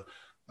conductor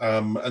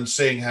and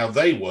seeing how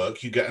they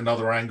work, you get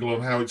another angle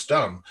on how it's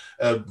done.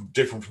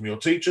 Different from your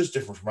teachers,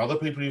 different from other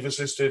people you've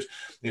assisted.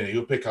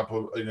 You'll pick up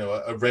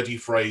a ready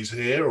phrase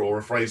here or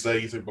a phrase there.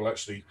 You think, well,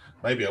 actually,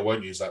 maybe I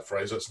won't use that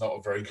phrase. That's not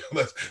a very good,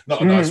 that's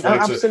not a nice way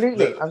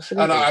absolutely. And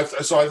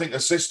so I think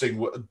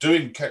assisting,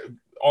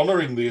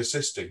 honouring the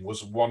assisting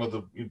was one of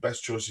the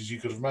best choices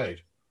you could have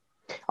made.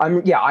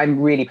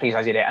 I'm really pleased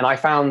I did it, and I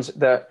found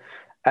that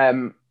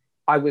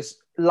I was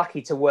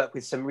lucky to work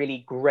with some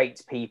really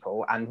great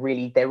people, and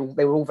really they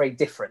were all very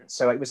different.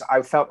 So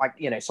I felt like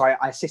so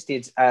I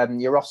assisted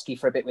Jurowski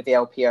for a bit with the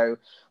LPO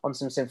on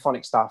some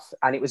symphonic stuff,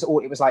 and it was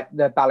like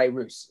the Ballet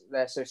Russe,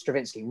 so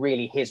Stravinsky,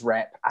 really his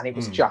rep, and it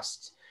was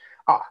just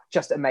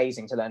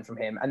amazing to learn from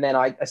him. And then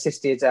I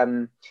assisted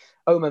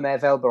Omer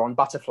Mervelber on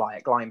Butterfly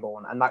at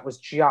Glyndebourne, and that was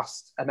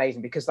just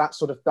amazing because that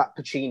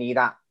Puccini,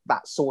 that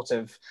sort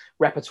of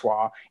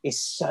repertoire is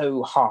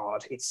so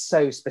hard, it's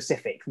so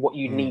specific what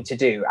you need to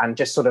do, and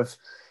just sort of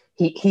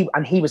he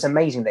was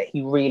amazing that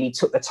he really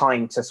took the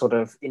time to sort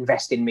of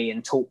invest in me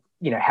and talk,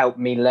 help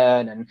me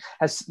learn, and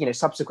has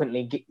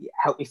subsequently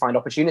helped me find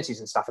opportunities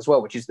and stuff as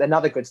well, which is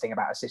another good thing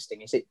about assisting.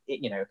 Is it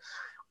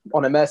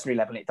on a mercenary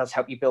level, it does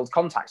help you build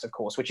contacts, of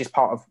course, which is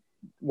part of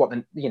what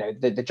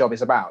the job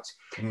is about.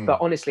 But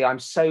honestly, I'm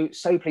so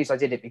pleased I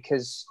did it,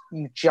 because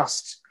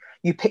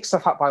you pick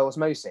stuff up by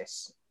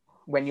osmosis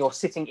when you're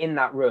sitting in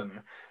that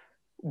room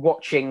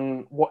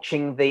watching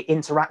the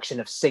interaction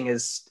of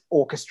singers,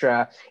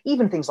 orchestra,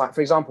 even things like,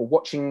 for example,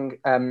 watching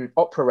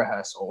opera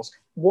rehearsals.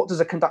 What does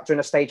a conductor and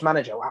a stage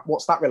manager,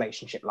 what's that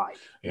relationship like?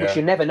 Which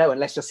you never know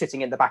unless you're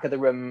sitting in the back of the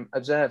room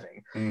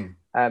observing.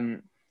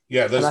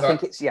 Yeah, and I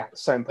think it's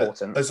so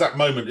important. There's that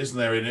moment, isn't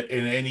there,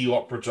 in any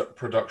opera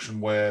production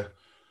where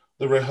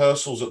the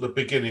rehearsals at the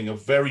beginning are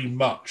very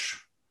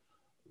much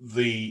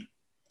the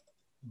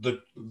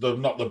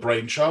not the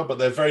brainchild, but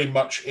they're very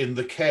much in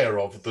the care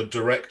of the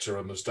director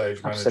and the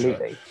stage manager.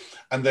 Absolutely.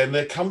 And then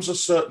there comes a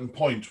certain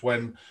point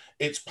when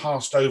it's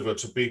passed over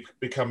to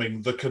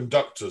becoming the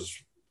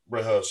conductor's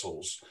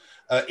rehearsals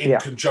in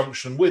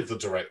conjunction with the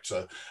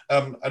director.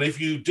 And if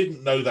you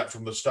didn't know that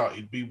from the start,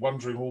 you'd be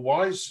wondering, well,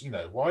 why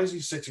is he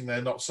sitting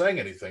there not saying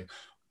anything?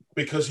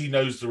 Because he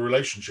knows the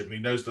relationship, and he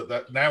knows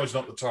that now is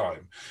not the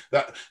time.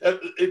 That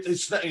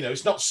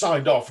it's not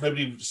signed off.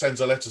 Nobody sends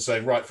a letter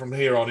saying, right, from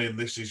here on in,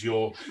 this is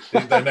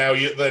they're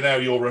now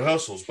your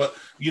rehearsals. But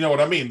you know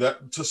what I mean.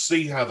 That to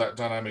see how that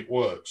dynamic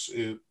works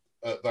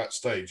at that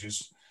stage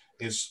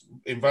is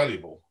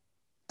invaluable.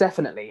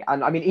 Definitely,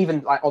 and I mean,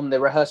 even like on the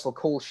rehearsal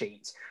call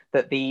sheet,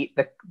 that the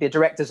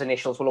director's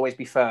initials will always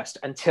be first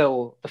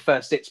until the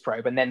first sitz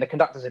probe, and then the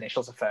conductor's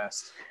initials are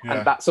first. Yeah.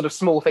 And that sort of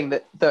small thing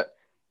that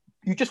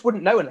you just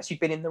wouldn't know unless you'd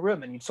been in the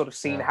room and you'd sort of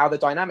seen how the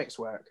dynamics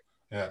work.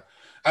 Yeah.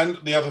 And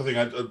the other thing,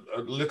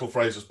 a little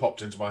phrase has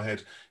popped into my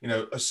head,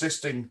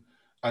 assisting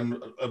and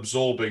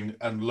absorbing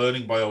and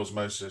learning by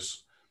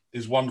osmosis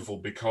is wonderful,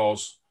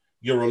 because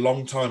you're a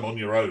long time on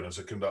your own as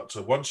a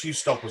conductor. Once you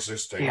stop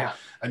assisting,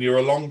 and you're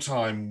a long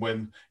time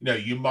when,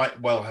 you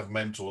might well have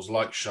mentors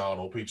like Sean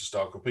or Peter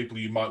Stark, or people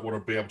you might want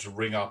to be able to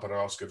ring up and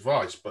ask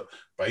advice, but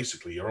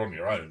basically you're on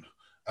your own.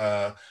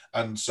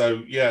 And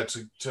so,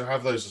 to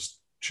have those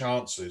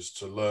chances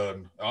to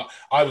learn.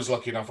 I was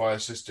lucky enough, I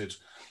assisted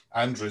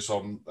Andres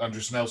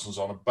Nelson's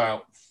on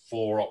about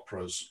 4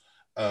 operas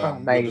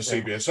with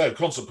the CBSO,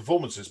 concert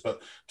performances,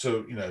 but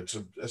to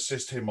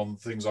assist him on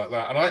things like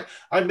that. And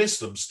I miss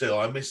them still.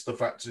 I miss the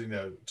fact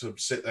to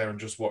sit there and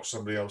just watch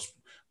somebody else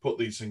put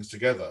these things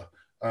together.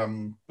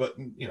 But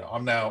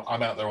I'm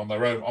out there on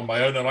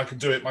my own, and I can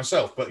do it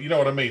myself. But you know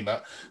what I mean,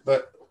 that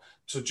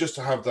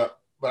to have that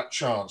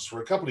chance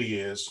for a couple of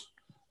years,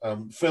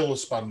 fill the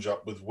sponge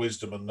up with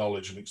wisdom and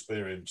knowledge and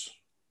experience.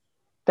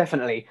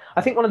 Definitely.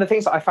 I think one of the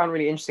things that I found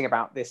really interesting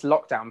about this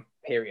lockdown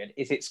period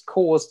is it's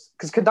caused,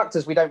 because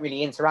conductors, we don't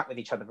really interact with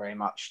each other very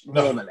much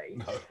normally.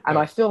 And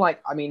I feel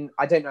like, I mean,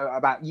 I don't know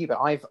about you, but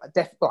I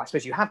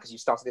suppose you have, because you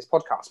started this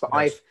podcast, but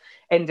I've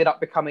ended up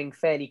becoming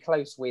fairly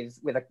close with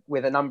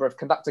a number of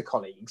conductor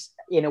colleagues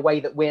in a way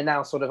that we're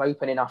now sort of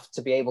open enough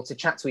to be able to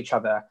chat to each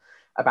other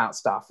about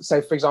stuff.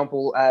 So, for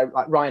example,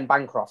 like Ryan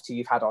Bancroft, who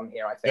you've had on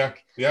here, I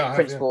think,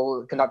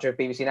 principal conductor of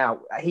BBC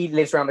Now, he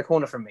lives around the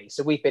corner from me.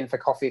 So we've been for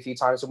coffee a few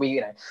times. So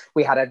we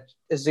had a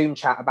Zoom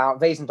chat about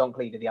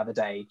Wesendonck-Lieder the other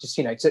day, just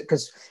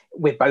because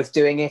we're both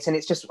doing it, and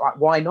it's just like,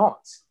 why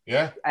not?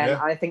 And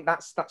I think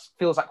that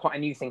feels like quite a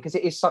new thing, because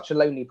it is such a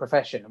lonely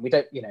profession, and we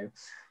don't,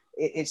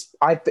 it's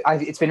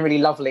been really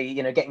lovely,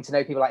 getting to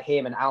know people like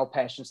him and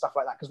Alpesh and stuff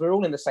like that, because we're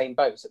all in the same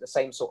boat at the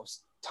same sort of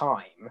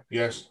time.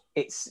 Yes.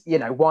 It's,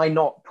 why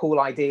not pool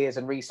ideas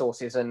and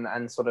resources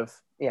and sort of,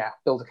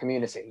 build a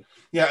community.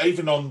 Yeah,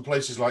 even on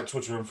places like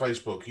Twitter and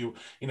Facebook,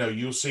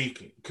 you'll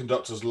see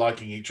conductors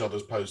liking each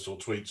other's posts or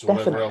tweets or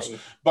whatever else.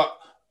 But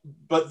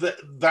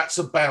that's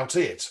about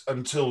it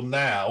until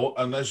now.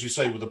 And as you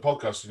say, with the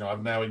podcast,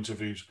 I've now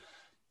interviewed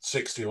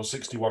 60 or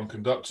 61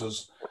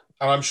 conductors.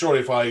 And I'm sure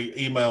if I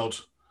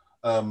emailed,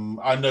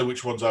 I know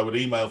which ones I would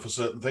email for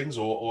certain things,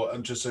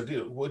 and just said,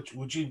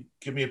 would you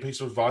give me a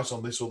piece of advice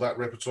on this or that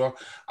repertoire?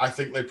 I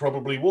think they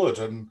probably would,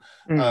 and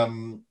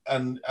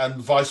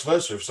vice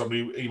versa. If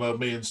somebody emailed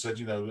me and said,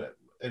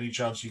 any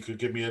chance you could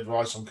give me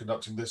advice on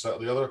conducting this, that, or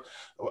the other,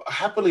 I'd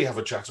happily have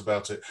a chat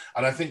about it.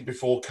 And I think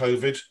before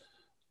COVID,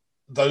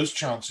 those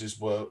chances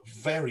were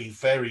very,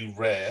 very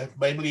rare.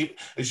 Mainly,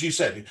 as you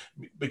said,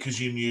 because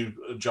you knew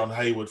John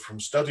Hayward from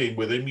studying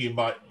with him, you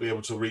might be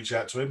able to reach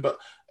out to him. But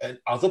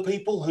other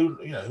people who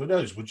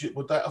knows?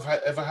 Would that have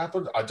ever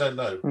happened? I don't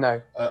know. No,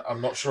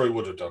 I'm not sure it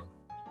would have done.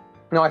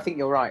 No, I think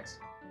you're right.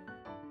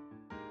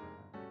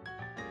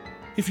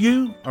 If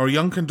you are a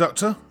young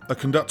conductor, a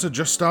conductor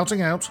just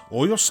starting out,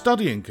 or you're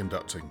studying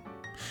conducting,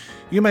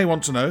 you may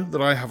want to know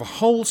that I have a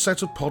whole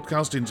set of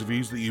podcast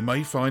interviews that you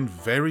may find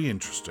very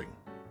interesting.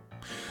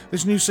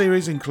 This new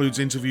series includes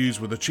interviews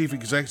with the chief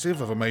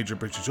executive of a major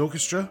British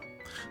orchestra,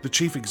 the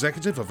chief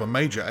executive of a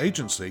major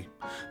agency,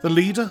 the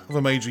leader of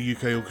a major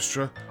UK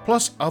orchestra,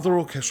 plus other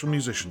orchestral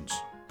musicians,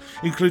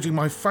 including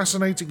my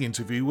fascinating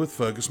interview with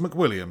Fergus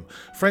McWilliam,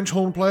 French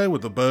horn player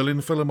with the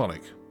Berlin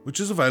Philharmonic, which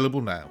is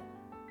available now.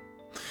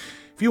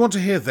 If you want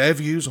to hear their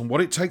views on what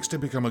it takes to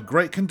become a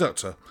great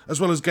conductor, as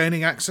well as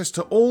gaining access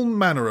to all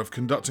manner of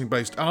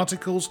conducting-based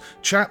articles,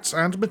 chats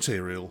and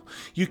material,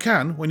 you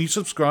can when you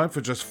subscribe for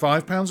just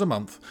 £5 a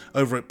month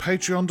over at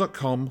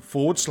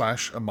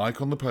patreon.com/a mic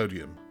on the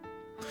podium.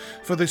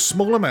 For this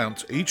small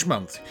amount each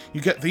month, you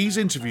get these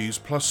interviews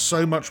plus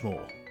so much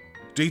more.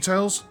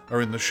 Details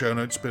are in the show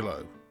notes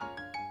below.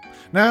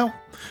 Now,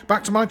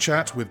 back to my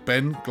chat with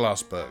Ben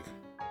Glassberg.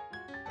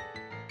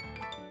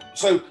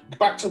 So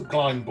back to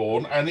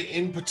Glyndebourne, and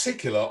in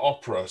particular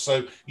opera.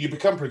 So you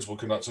become principal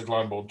conductor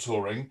Glyndebourne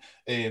Touring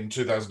in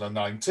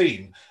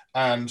 2019,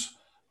 and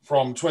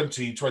from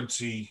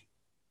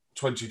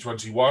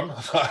 2021,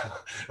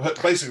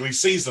 basically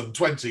season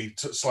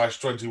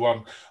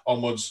 20/21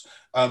 onwards,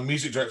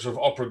 music director of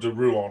Opera de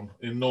Rouen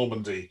in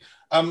Normandy.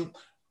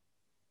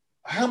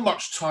 How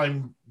much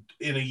time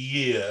in a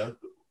year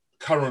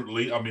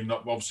currently, I mean,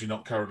 obviously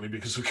not currently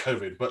because of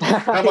COVID, but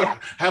Yeah.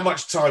 how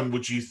much time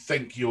would you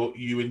think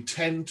you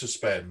intend to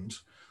spend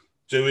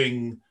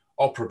doing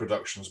opera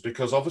productions?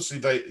 Because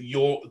obviously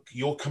your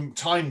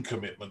time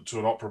commitment to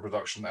an opera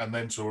production and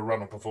then to a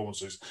run of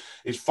performances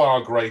is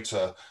far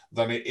greater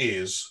than it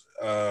is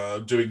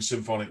doing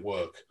symphonic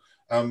work.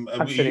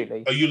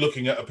 Absolutely. Are you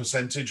looking at a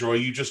percentage, or are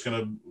you just going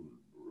to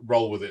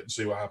roll with it and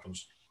see what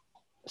happens?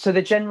 So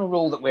the general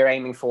rule that we're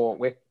aiming for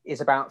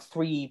is about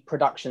 3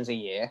 productions a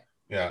year.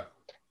 Yeah.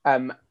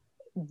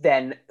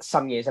 Then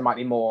some years there might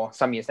be more,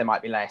 some years there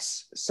might be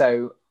less.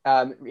 So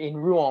in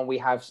Rouen we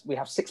have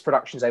 6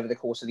 productions over the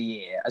course of the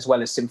year, as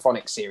well as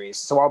symphonic series.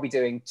 So I'll be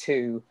doing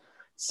 2,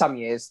 some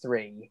years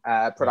 3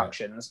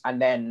 productions,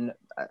 and then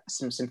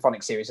some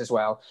symphonic series as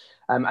well.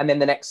 And then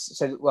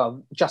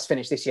just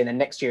finished this year, and then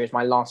next year is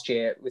my last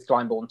year with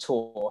Glyndebourne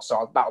tour,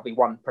 so that'll be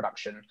 1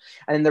 production,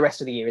 and then the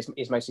rest of the year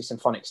is mostly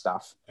symphonic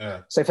stuff.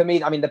 Yeah. So for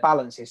me, I mean, the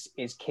balance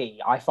is key.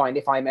 I find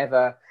if I'm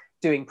ever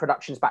doing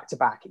productions back to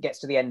back, it gets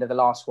to the end of the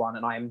last one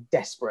and I am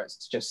desperate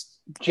to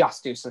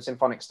just do some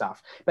symphonic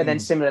stuff. But then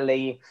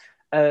similarly,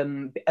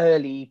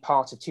 early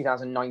part of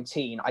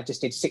 2019, I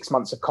just did 6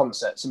 months of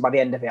concerts, and by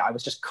the end of it I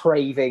was just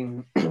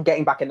craving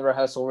getting back in the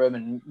rehearsal room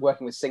and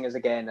working with singers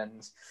again,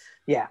 and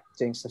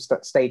doing some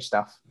stage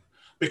stuff.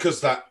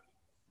 Because that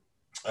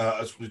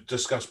as we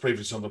discussed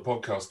previously on the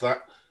podcast,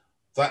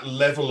 that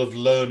level of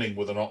learning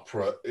with an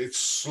opera, it's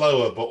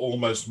slower but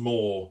almost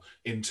more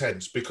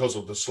intense because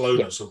of the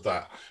slowness of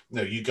that.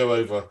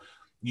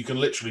 You can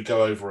literally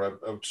go over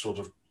a sort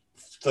of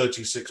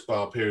 36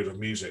 bar period of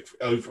music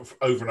over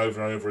and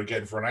over and over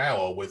again for an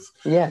hour with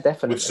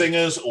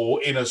singers,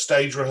 or in a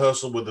stage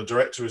rehearsal where the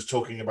director is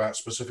talking about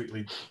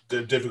specifically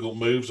difficult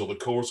moves, or the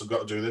chorus have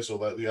got to do this or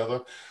that, the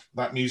other.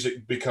 That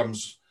music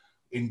becomes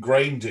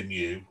ingrained in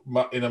you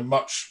in a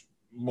much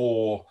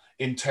more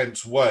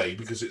intense way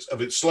because it's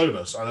of its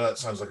slowness. I know that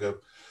sounds like a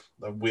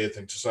weird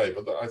thing to say,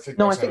 but I think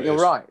you're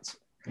right.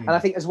 And I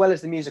think as well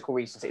as the musical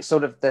reasons, it's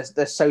sort of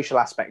the social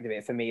aspect of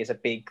it for me is a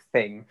big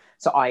thing.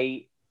 So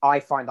I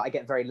find that I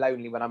get very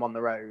lonely when I'm on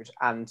the road,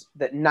 and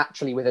that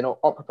naturally with an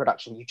opera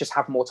production, you just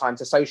have more time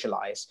to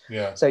socialize.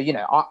 Yeah. So,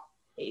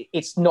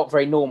 it's not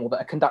very normal that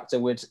a conductor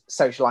would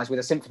socialize with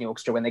a symphony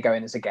orchestra when they go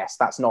in as a guest.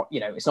 That's not,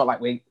 it's not like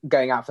we're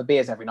going out for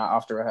beers every night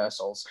after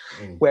rehearsals.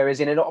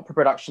 Whereas in an opera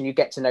production, you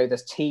get to know the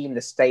team,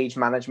 the stage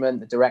management,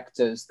 the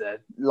directors, the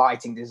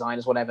lighting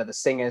designers, whatever, the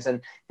singers,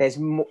 and there's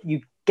more,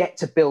 you get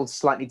to build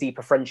slightly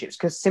deeper friendships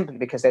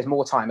because there's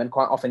more time, and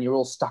quite often you're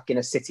all stuck in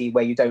a city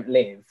where you don't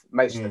live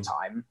most of the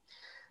time.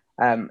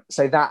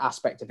 So that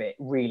aspect of it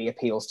really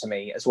appeals to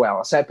me as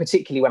well. So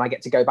particularly when I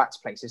get to go back to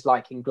places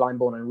like in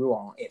Glyndebourne and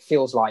Rouen, it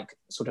feels like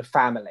sort of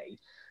family.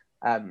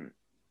 And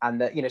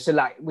that, so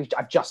like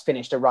I've just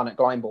finished a run at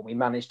Glyndebourne. We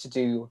managed to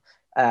do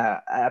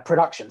a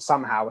production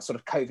somehow, a sort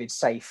of COVID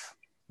safe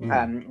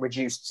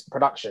reduced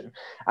production.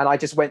 And I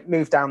just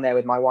moved down there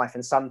with my wife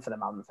and son for the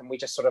month, and we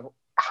just sort of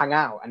hung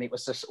out, and it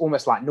was just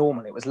almost like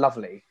normal. It was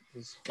lovely.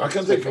 I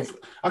can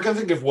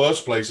think of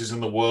worse places in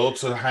the world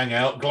to hang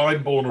out.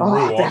 Glyndebourne and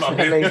Rouen. I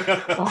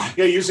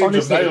mean, you seem to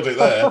have nailed it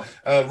there.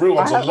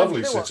 Rouen's a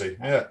lovely city.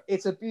 Yeah,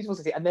 it's a beautiful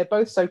city, and they're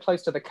both so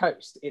close to the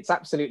coast. It's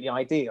absolutely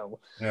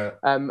ideal. Yeah.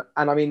 And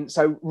I mean,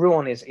 so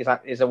Rouen is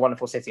a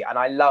wonderful city, and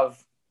I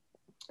love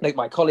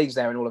my colleagues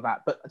there and all of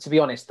that. But to be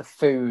honest, the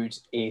food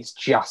is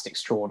just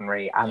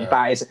extraordinary, and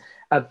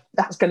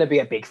that's going to be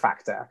a big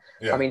factor.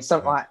 I mean,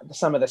 some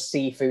of the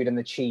seafood and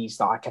the cheese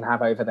that I can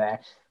have over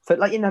there.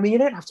 But you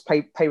don't have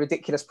to pay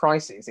ridiculous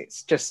prices.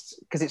 It's just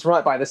because it's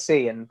right by the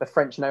sea, and the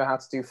French know how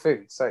to do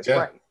food, so it's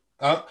great.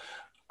 I'm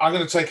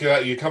going to take you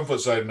out of your comfort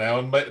zone now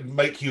and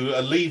make you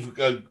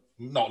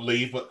not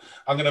leave, but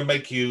I'm going to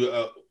make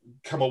you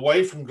come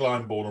away from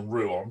Glyndebourne and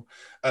Rouen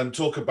and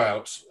talk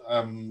about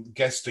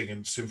guesting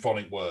in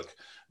symphonic work,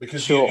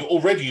 because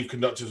you've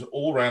conducted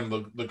all around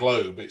the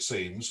globe, it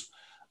seems.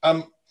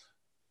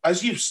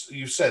 As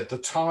you've said, the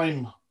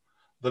time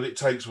that it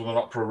takes with an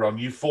opera run,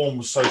 you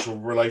form social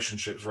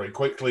relationships very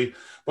quickly,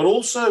 but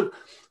also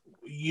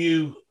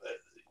you're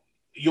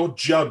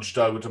judged,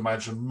 I would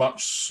imagine,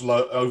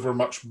 over a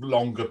much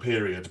longer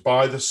period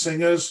by the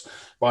singers,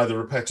 by the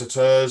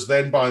repetiteurs,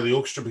 then by the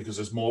orchestra, because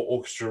there's more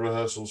orchestra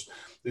rehearsals.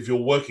 If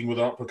you're working with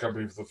an opera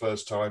company for the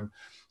first time,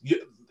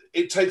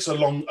 it takes a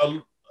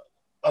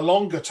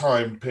longer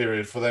time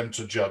period for them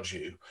to judge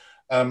you.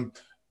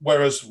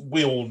 Whereas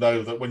we all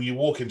know that when you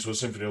walk into a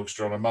symphony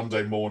orchestra on a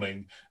Monday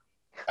morning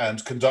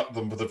and conduct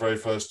them for the very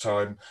first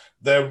time,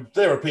 there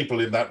are people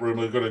in that room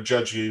who are going to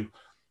judge you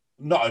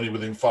not only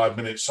within 5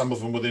 minutes, some of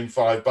them within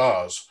 5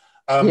 bars.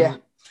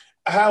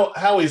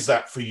 How is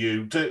that for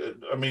you?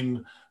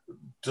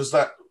 Does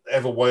that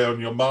ever weigh on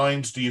your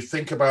mind? Do you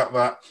think about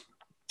that?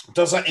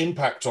 Does that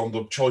impact on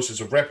the choices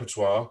of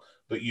repertoire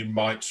that you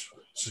might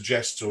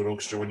suggest to an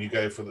orchestra when you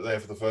go there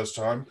for the first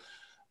time?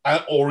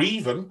 Or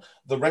even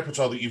the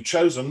repertoire that you've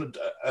chosen,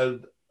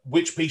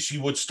 which piece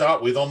you would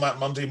start with on that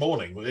Monday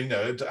morning?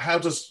 How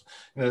does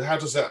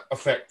that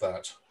affect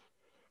that?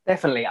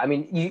 Definitely. I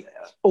mean,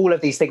 all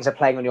of these things are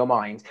playing on your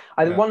mind.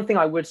 Yeah. One thing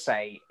I would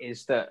say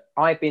is that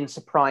I've been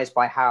surprised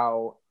by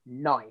how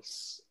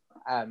nice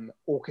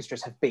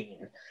orchestras have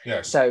been.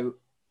 Yes. So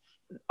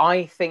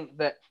I think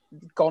that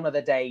gone are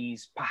the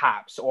days,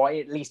 perhaps, or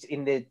at least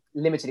in the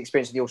limited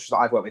experience of the orchestras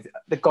that I've worked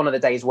with, gone are the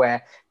days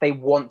where they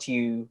want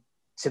to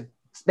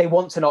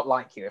not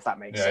like you, if that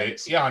makes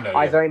sense. Yeah, I know.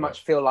 I very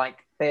much feel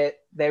like there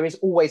is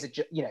always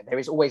there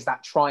is always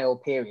that trial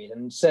period,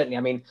 and certainly,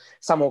 I mean,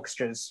 some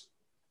orchestras,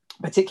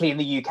 particularly in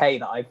the UK,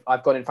 that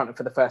I've gone in front of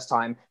for the first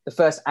time, the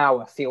first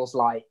hour feels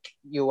like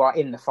you are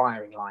in the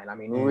firing line. I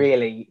mean,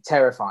 really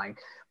terrifying.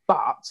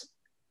 But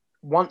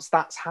once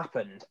that's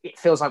happened, it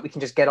feels like we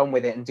can just get on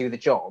with it and do the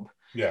job.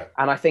 Yeah.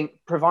 And I think,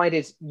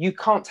 provided you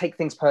can't take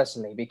things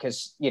personally,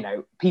 because,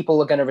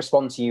 people are going to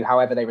respond to you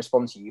however they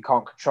respond to you. You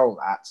can't control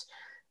that.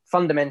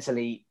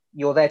 Fundamentally,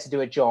 you're there to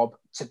do a job.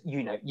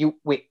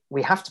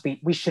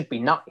 We should be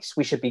nice.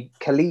 We should be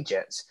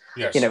collegiate.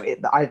 Yes.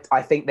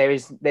 I think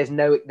there's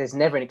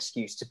never an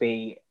excuse to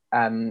be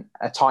a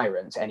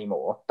tyrant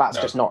anymore. That's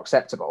just not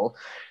acceptable.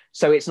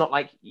 So it's not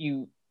like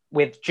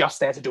we're just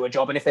there to do a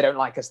job, and if they don't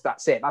like us,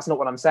 that's it. That's not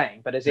what I'm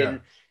saying. But as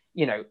in,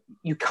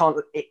 you can't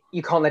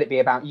let it be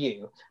about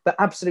you. But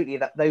absolutely,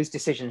 that those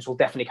decisions will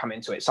definitely come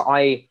into it. So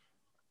I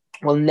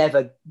will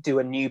never do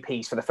a new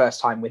piece for the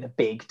first time with a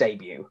big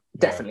debut.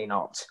 Definitely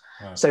not.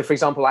 Yeah. So, for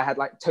example, I had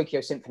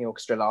Tokyo Symphony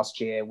Orchestra last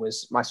year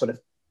was my sort of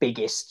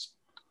biggest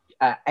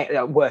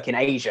work in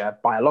Asia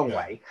by a long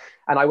way,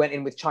 and I went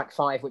in with Chaik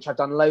 5, which I've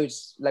done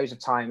loads of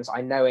times.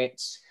 I know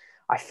it.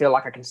 I feel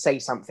like I can say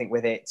something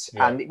with it,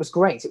 and it was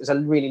great. It was a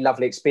really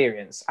lovely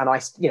experience, and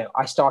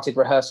I started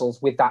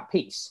rehearsals with that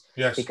piece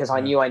because I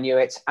knew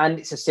it, and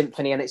it's a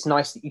symphony, and it's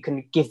nice that you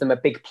can give them a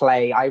big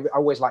play. I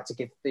always like to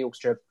give the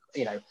orchestra,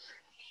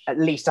 at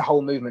least a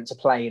whole movement to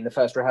play in the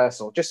first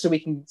rehearsal, just so we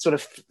can sort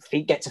of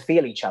get to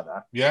feel each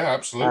other. Yeah,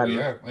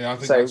 absolutely. I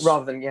think so.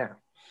 Rather than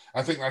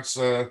I think that's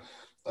a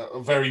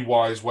very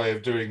wise way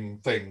of doing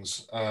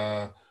things.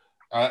 I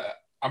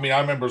mean, I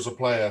remember as a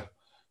player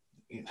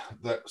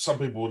that some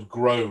people would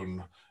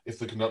groan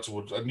if a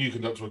new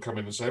conductor would come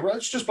in and say, "Well,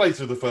 let's just play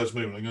through the first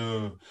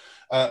movement."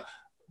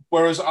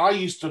 Whereas I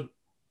used to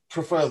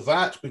prefer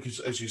that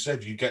because, as you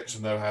said, you get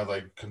to know how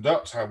they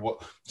conduct,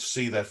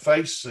 see their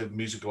face, their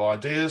musical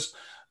ideas,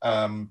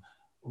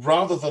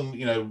 rather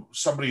than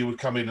somebody who would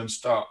come in and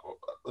start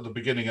at the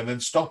beginning and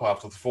then stop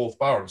after the fourth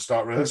bar and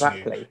start rehearsing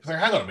you. I think,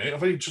 hang on a minute,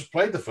 I've only just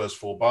played the first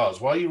 4 bars.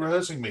 Why are you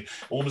rehearsing me?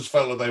 Almost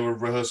felt like they were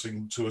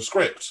rehearsing to a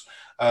script,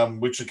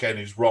 which again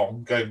is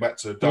wrong. Going back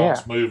to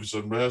dance moves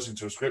and rehearsing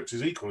to a script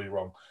is equally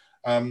wrong.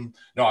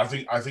 No, I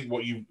think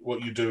what you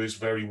do is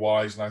very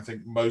wise, and I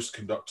think most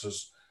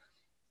conductors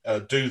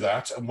do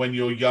that. And when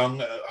you're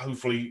young,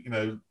 hopefully,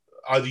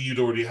 either you'd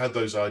already had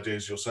those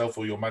ideas yourself,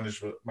 or your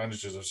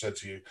managers have said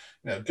to you,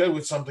 go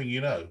with something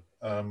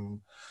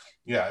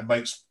it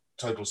makes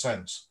total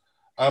sense.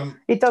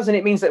 It does, and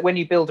it means that when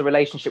you build a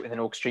relationship with an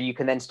orchestra, you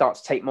can then start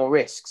to take more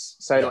risks.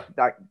 So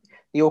like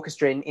the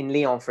orchestra in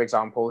Lyon, for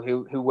example,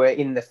 who were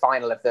in the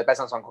final of the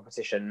Besançon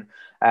competition,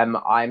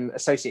 I'm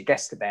associate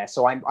guest there,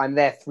 so I'm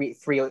there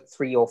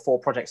three or four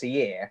projects a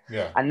year.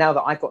 And now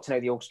that I've got to know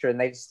the orchestra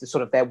and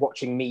they're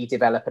watching me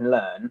develop and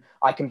learn,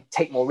 I can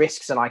take more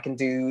risks and I can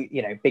do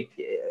big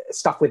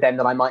stuff with them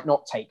that I might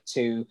not take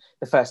to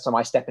the first time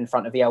I step in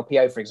front of the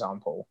LPO, for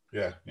example.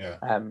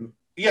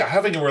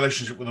 Having a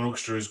relationship with an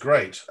orchestra is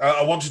great.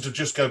 I wanted to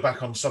just go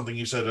back on something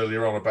you said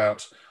earlier on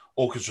about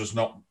orchestras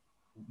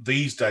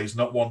these days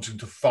not wanting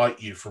to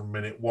fight you from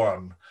minute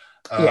one.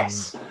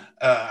 Yes.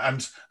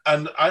 And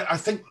I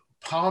think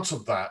part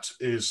of that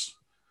is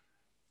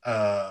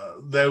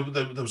there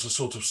was a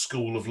sort of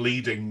school of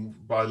leading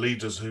by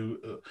leaders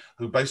who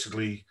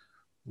basically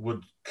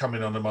would come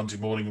in on a Monday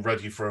morning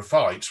ready for a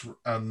fight.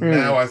 And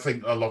now I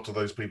think a lot of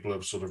those people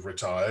have sort of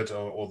retired,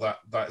 or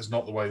that is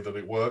not the way that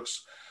it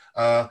works.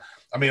 I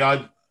mean,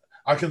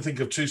 I can think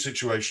of 2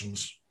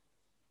 situations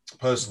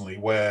personally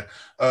where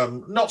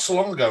not so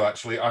long ago,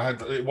 actually,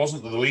 it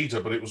wasn't the leader,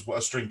 but it was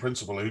a string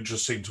principal who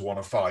just seemed to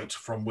want to fight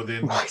from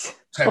within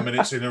 10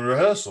 minutes in a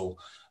rehearsal.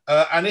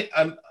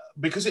 And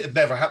because it had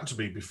never happened to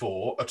me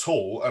before at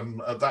all,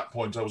 and at that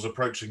point I was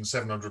approaching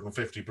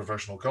 750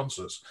 professional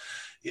concerts,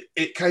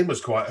 it came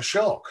as quite a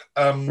shock.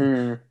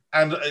 And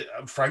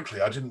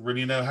frankly, I didn't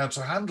really know how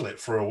to handle it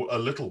for a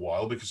little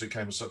while because it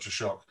came as such a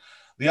shock.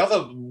 The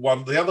other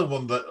one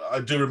that I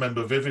do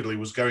remember vividly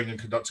was going and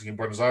conducting in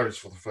Buenos Aires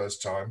for the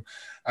first time.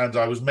 And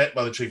I was met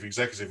by the chief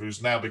executive,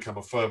 who's now become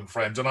a firm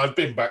friend. And I've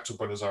been back to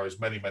Buenos Aires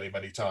many, many,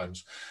 many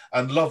times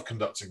and love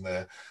conducting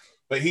there.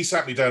 But he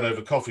sat me down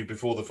over coffee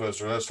before the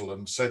first rehearsal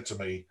and said to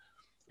me,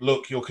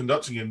 "Look, you're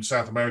conducting in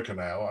South America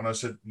now." And I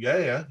said,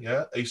 yeah.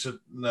 He said,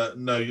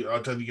 no, I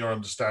don't think you're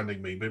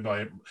understanding me.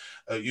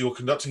 You're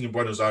conducting in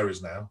Buenos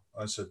Aires now.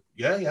 I said,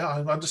 yeah,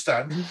 I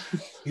understand.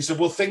 He said,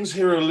 well, things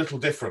here are a little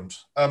different.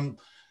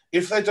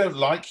 if they don't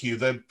like you,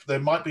 there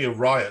might be a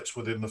riot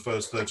within the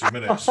first 30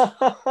 minutes.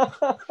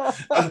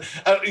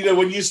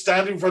 When you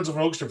stand in front of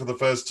an orchestra for the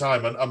first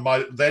time, and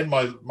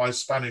my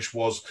Spanish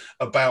was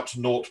about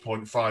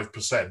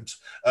 0.5%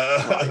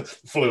 Right.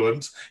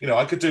 fluent.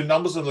 I could do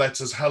numbers and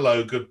letters,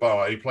 hello,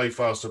 goodbye, play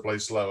faster, play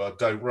slower,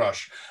 don't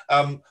rush.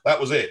 That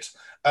was it.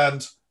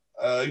 And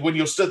when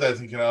you're stood there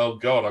thinking, oh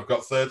God, I've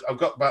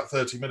got about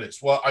 30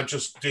 minutes. Well, I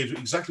just did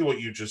exactly what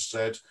you just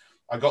said.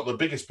 I got the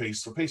biggest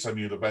piece, the piece I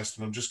knew the best,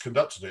 and I just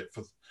conducted it.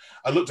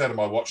 I looked down at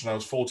my watch and I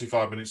was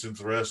 45 minutes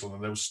into the rehearsal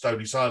and there was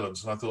stony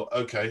silence. And I thought,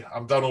 okay,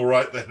 I'm done all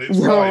right then. It's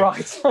You're fine.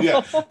 right.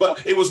 Yeah,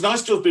 but it was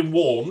nice to have been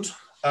warned.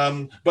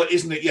 But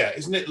isn't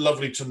it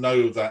lovely to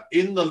know that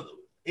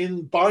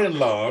by and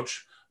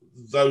large,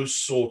 those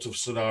sort of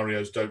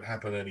scenarios don't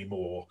happen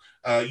anymore.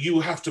 You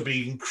have to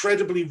be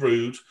incredibly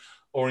rude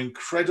or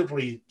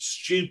incredibly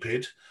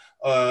stupid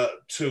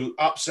to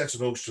upset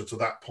an orchestra to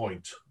that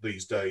point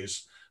these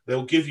days.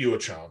 They'll give you a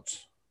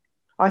chance.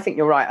 I think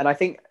you're right. And I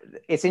think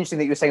it's interesting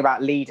that you were saying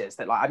about leaders,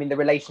 that the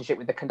relationship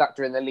with the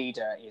conductor and the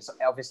leader is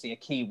obviously a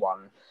key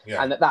one.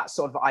 Yeah. And that's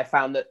sort of, I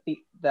found that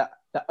the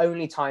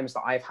only times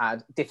that I've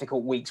had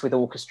difficult weeks with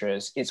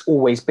orchestras, it's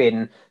always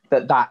been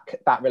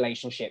that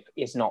relationship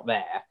is not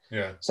there.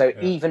 Yeah. So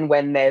even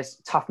when there's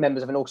tough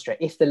members of an orchestra,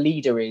 if the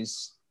leader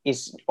is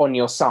on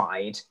your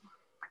side,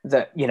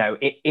 that,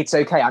 it's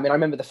okay. I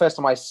remember the first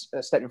time I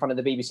stepped in front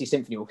of the BBC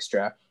Symphony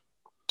Orchestra,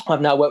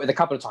 I've now worked with a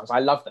couple of times. I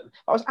love them.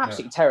 I was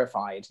absolutely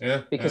terrified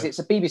because it's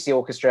a BBC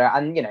orchestra,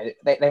 and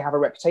they have a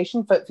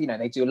reputation for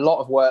they do a lot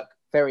of work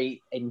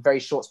in very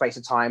short space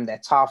of time. They're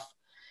tough,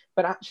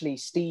 but actually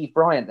Steve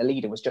Bryant, the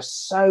leader, was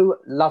just so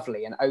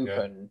lovely and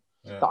open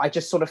that I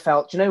just sort of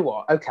felt, you know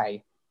what?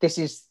 Okay,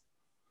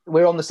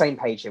 we're on the same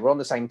page here. We're on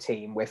the same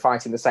team. We're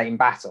fighting the same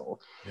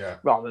battle,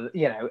 rather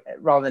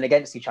than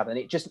against each other. And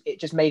it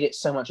just made it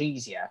so much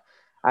easier.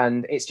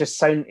 And it's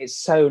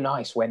so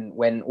nice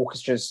when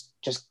orchestras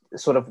just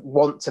sort of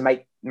want to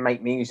make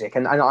music,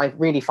 and I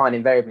really find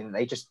invariably that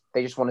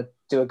they just want to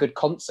do a good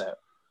concert.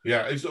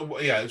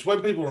 It's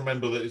when people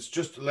remember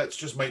that let's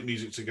just make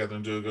music together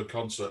and do a good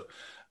concert,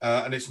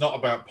 and it's not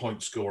about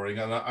point scoring,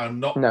 and I'm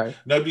not. No.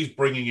 Nobody's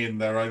bringing in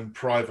their own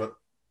private,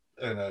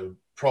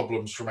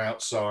 problems from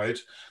outside.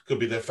 Could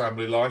be their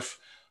family life.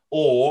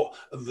 Or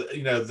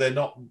they're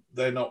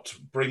not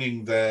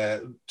bringing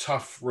their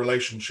tough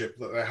relationship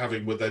that they're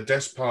having with their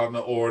desk partner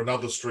or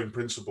another string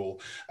principal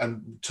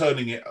and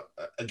turning it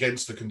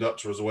against the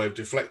conductor as a way of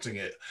deflecting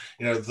it.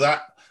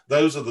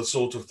 Those are the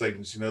sort of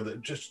things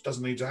that just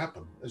doesn't need to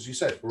happen. As you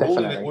said, we're all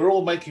in it. We're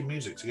all making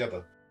music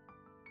together.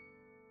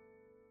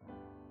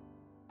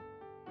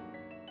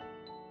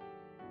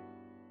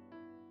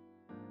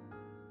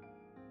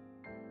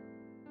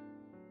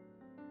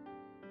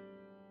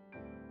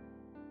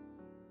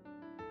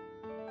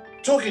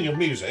 Talking of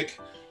music,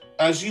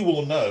 as you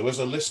all know, as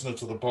a listener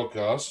to the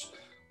podcast,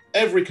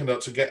 every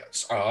conductor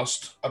gets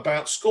asked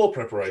about score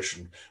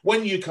preparation.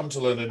 When you come to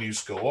learn a new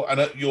score,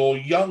 and at your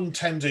young,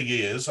 tender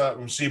years,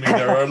 I'm assuming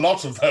there are a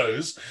lot of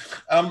those,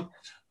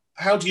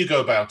 how do you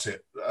go about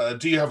it?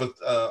 Do you have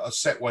a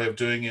set way of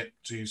doing it?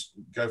 Do you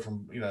go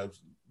from,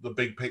 the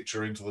big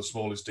picture into the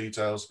smallest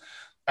details?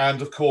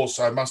 And of course,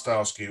 I must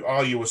ask you,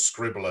 are you a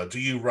scribbler? Do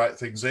you write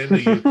things in? Are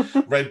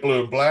you red,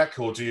 blue, and black?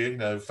 Or do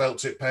you, felt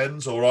tip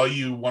pens? Or are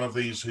you one of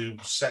these who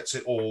sets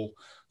it all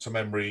to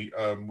memory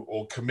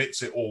or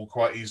commits it all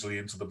quite easily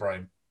into the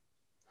brain?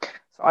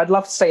 So I'd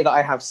love to say that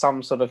I have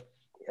some sort of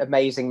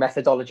amazing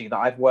methodology that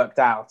I've worked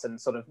out and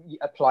sort of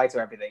apply to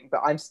everything,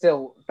 but I'm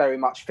still very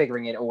much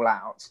figuring it all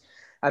out.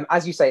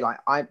 As you say,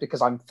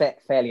 because I'm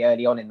fairly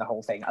early on in the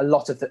whole thing, a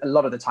lot of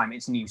the time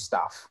it's new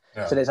stuff.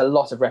 Yeah. So there's a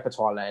lot of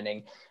repertoire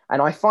learning,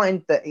 and I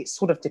find that it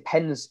sort of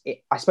depends.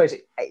 I suppose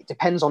it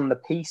depends on the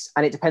piece,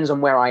 and it depends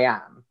on where I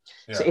am.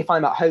 Yeah. So if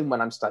I'm at home when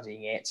I'm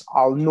studying it,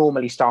 I'll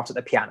normally start at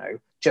the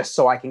piano just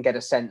so I can get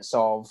a sense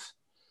of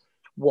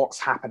what's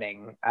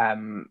happening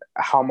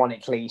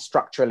harmonically,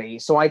 structurally.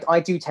 So I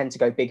do tend to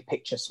go big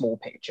picture, small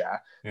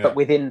picture, but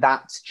within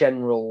that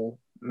general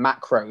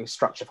macro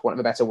structure, for want of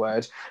a better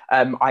word,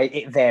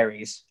 it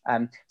varies.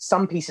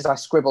 Some pieces I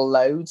scribble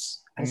loads,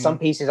 and some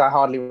pieces I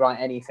hardly write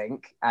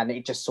anything, and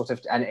it just sort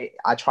of,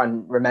 I try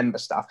and remember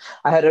stuff.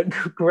 I heard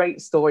a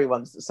great story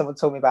once that someone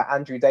told me about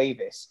Andrew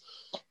Davis,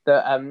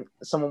 that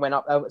someone went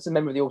up, a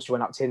member of the orchestra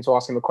went up to him to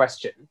ask him a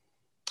question,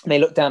 and they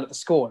looked down at the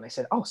score and they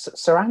said, "Oh,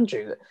 Sir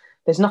Andrew,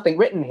 there's nothing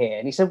written here."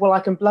 And he said, "Well, I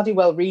can bloody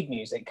well read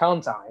music,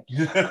 can't I?"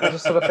 I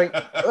just sort of think,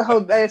 oh,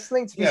 there's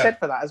something to be said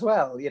for that as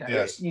well.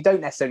 Yes. You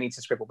don't necessarily need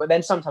to scribble, but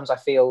then sometimes I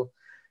feel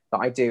that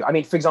I do. I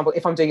mean, for example,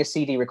 if I'm doing a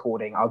CD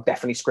recording, I'll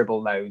definitely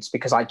scribble loads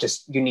because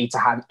you need to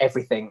have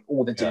everything,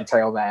 all the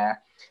detail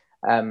there.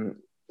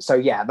 So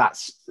yeah,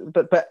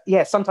 but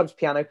yeah, sometimes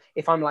piano.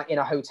 If I'm in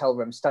a hotel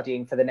room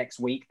studying for the next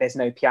week, there's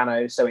no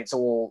piano, so it's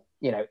all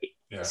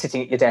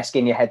sitting at your desk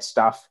in your head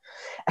stuff.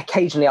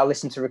 Occasionally, I'll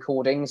listen to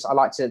recordings. I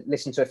like to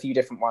listen to a few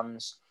different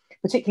ones.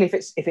 particularly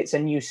if it's a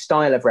new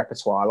style of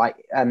repertoire.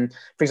 Like, for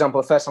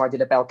example, the first time I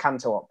did a bel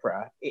canto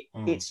opera,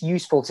 it's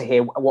useful to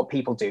hear what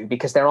people do,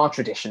 because there are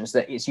traditions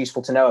that it's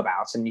useful to know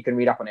about, and you can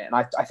read up on it. And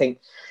I think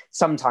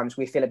sometimes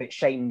we feel a bit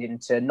shamed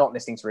into not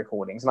listening to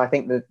recordings, and I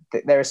think that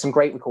there are some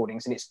great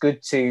recordings, and it's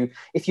good to,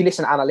 if you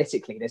listen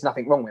analytically, there's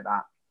nothing wrong with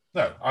that.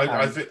 No,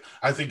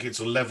 I think it's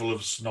a level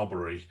of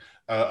snobbery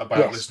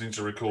about listening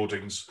to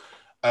recordings,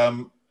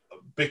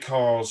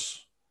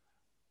 because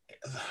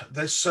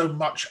there's so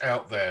much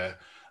out there,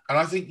 and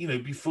I think,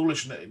 it'd be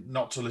foolish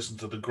not to listen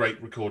to the great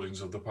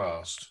recordings of the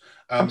past.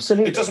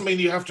 Absolutely, it doesn't mean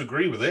you have to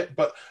agree with it,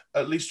 but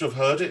at least to have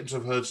heard it and to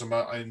have heard some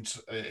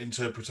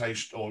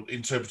interpretation or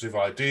interpretive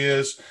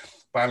ideas,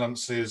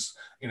 balances,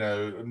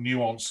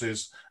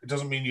 nuances. It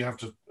doesn't mean you have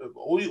to.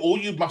 All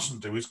you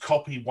mustn't do is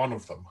copy one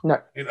of them. No,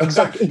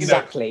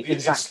 exactly.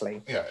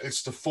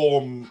 It's to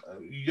form,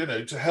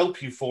 to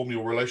help you form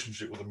your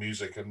relationship with the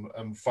music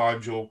and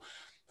find your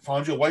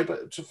way,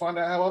 but to find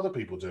out how other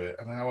people do it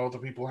and how other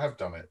people have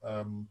done it.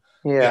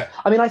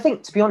 I mean, I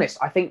think, to be honest,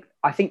 I think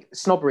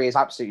snobbery is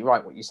absolutely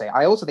right what you say.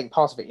 I also think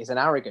part of it is an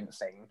arrogant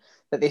thing,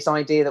 that this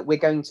idea that we're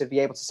going to be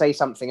able to say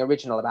something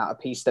original about a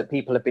piece that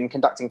people have been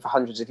conducting for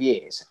hundreds of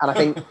years. And I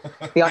think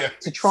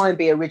to try and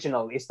be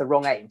original is the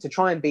wrong aim. To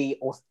try and be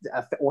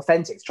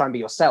authentic, to try and be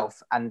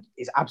yourself, and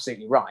is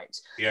absolutely right.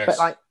 Yes.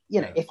 But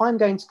if I'm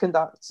going to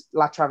conduct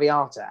La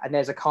Traviata and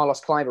there's a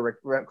Carlos Kleiber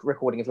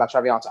recording of La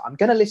Traviata, I'm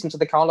going to listen to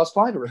the Carlos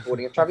Kleiber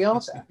recording of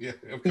Traviata.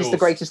 He's the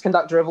greatest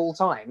conductor of all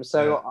time.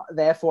 So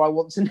therefore I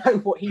want to know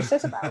what he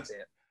says about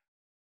it.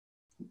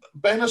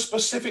 Ben, a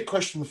specific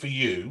question for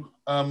you.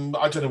 I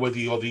don't know whether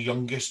you're the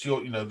youngest.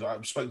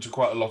 I've spoken to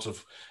quite a lot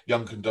of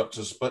young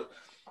conductors, but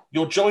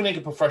you're joining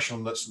a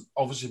profession that's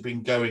obviously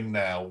been going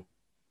now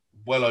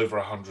well over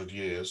 100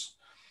 years,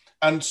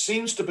 and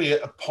seems to be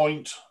at a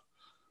point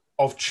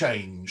of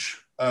change,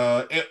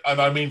 and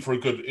I mean for a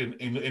good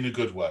in a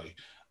good way.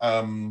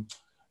 I'm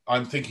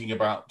thinking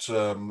about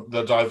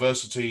the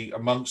diversity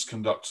amongst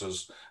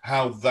conductors,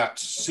 how that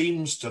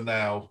seems to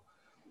now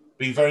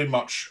be very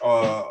much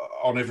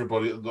on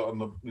everybody,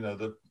 on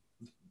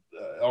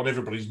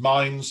everybody's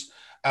minds,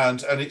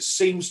 and it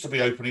seems to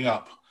be opening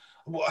up.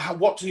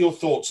 What are your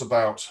thoughts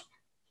about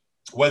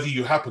whether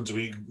you happen to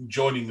be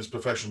joining this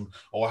profession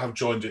or have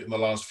joined it in the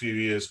last few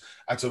years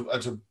at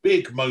a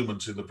big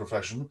moment in the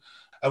profession,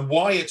 and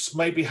why it's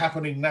maybe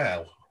happening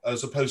now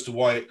as opposed to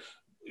why it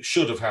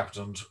should have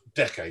happened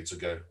decades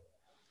ago?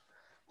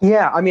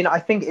 Yeah, I mean, I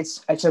think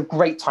it's a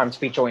great time to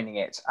be joining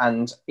it.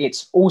 And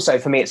it's also,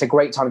 for me, it's a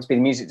great time to be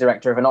the music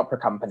director of an opera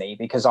company,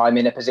 because I'm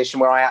in a position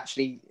where I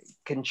actually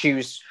can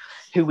choose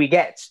who we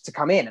get to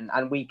come in,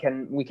 and we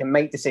can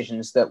make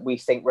decisions that we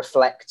think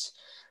reflect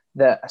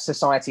the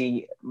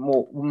society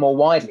more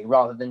widely,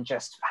 rather than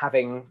just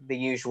having the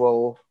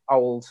usual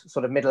old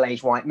sort of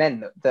middle-aged white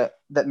men that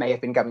may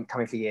have been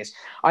coming for years.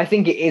 I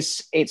think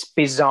it's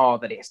bizarre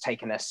that it's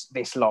taken us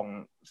this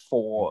long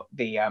for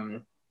the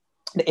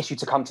issue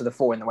to come to the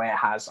fore in the way it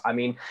has. I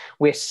mean,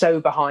 we're so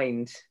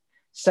behind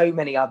so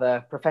many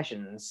other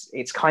professions.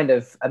 It's kind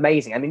of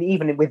amazing. I mean,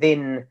 even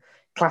within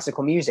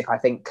classical music, I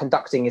think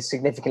conducting is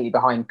significantly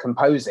behind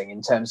composing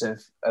in terms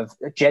of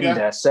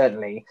gender,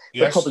 certainly,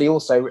 but probably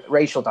also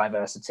racial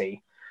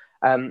diversity.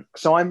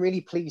 So I'm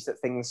really pleased that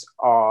things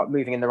are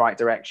moving in the right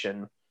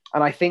direction.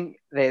 And I think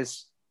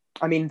there's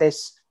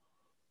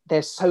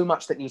so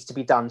much that needs to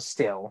be done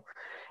still.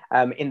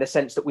 In the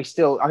sense that we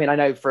still, I mean, I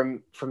know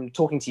from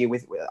talking to you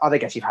with other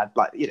guests you've had,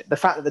 like, the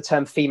fact that the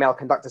term female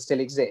conductor still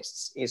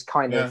exists is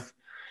kind of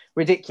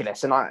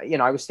ridiculous. And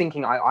I was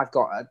thinking, I've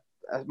got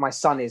my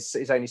son is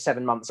only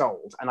 7 months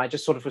old, and I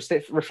just sort of was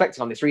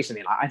reflecting on this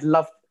recently. Like, I'd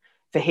love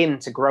for him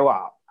to grow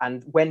up,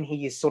 and when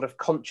he is sort of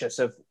conscious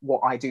of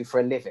what I do for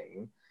a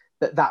living,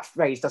 that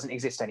phrase doesn't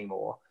exist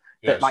anymore.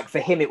 Yes. That, like, for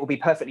him, it will be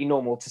perfectly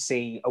normal to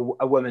see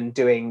a woman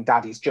doing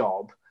daddy's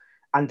job,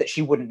 and that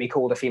she wouldn't be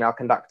called a female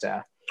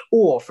conductor.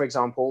 Or, for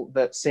example,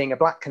 that seeing a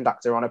black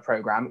conductor on a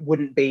program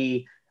wouldn't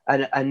be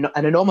an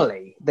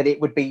anomaly, that it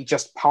would be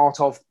just part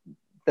of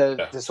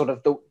the sort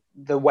of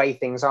the way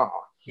things are.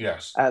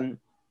 Yes.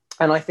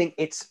 And I think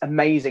it's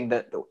amazing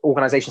that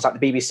organizations like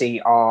the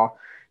BBC are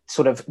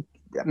sort of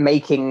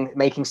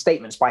making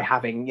statements by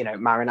having,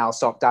 Marin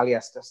Alsop,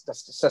 Dalia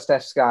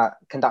Stastevska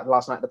conduct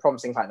last night at the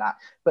Proms, things like that.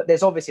 But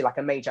there's obviously like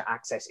a major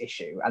access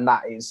issue, and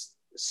that is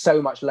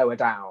so much lower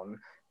down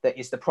that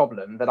is the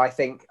problem. That I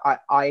think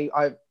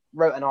I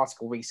wrote an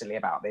article recently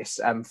about this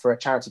for a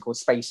charity called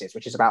Spaces,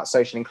 which is about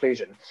social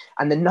inclusion.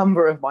 And the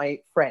number of my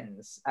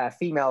friends,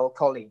 female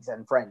colleagues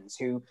and friends,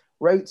 who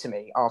wrote to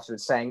me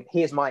afterwards saying,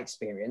 here's my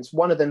experience.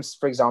 One of them,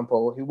 for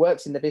example, who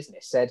works in the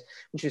business, said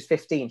when she was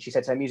 15, she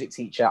said to her music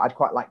teacher, I'd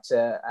quite like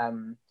to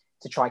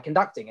try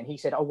conducting. And he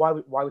said, oh,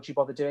 why would you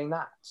bother doing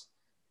that?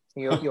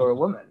 You're a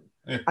woman.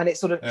 Yeah. And it's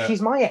sort of,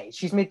 she's my age,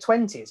 she's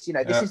mid-20s.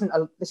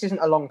 This isn't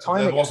a long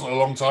time ago. It wasn't a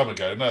long time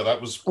ago. No,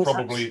 that was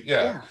probably,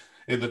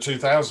 in the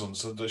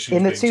 2000s that she was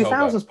in the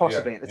 2000s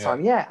possibly at the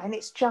time. And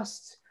it's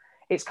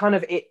kind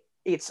of,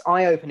 it's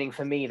eye-opening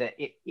for me that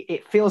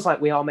it feels like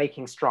we are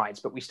making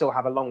strides, but we still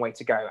have a long way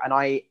to go.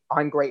 And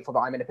I'm grateful that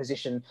I'm in a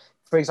position,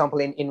 for example,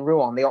 in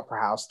Rouen, the Opera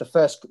House,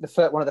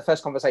 one of the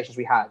first conversations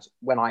we had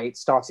when I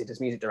started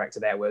as music director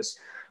there was,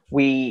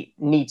 we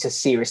need to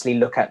seriously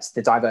look at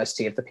the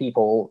diversity of the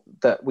people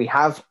that we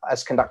have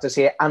as conductors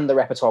here and the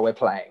repertoire we're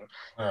playing.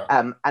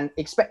 Yeah. And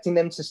expecting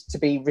them to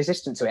be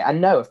resistant to it.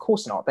 And no, of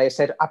course not. They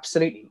said,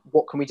 absolutely,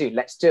 what can we do?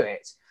 Let's do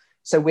it.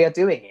 So we are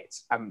doing it.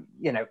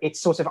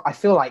 It's sort of, I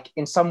feel like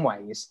in some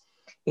ways,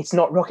 it's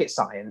not rocket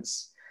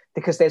science,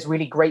 because there's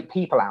really great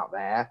people out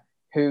there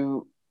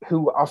who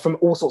are from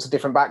all sorts of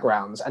different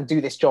backgrounds and do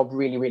this job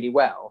really, really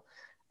well.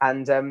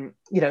 And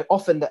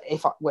often that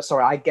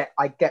I get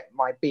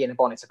my bee in a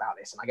bonnet about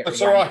this, and I get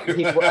really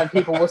angry. And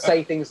people will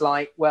say things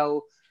like,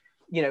 well,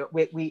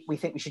 we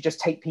think we should just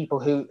take people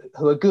who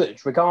are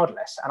good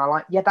regardless. And I'm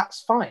like, yeah,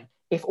 that's fine.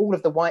 If all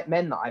of the white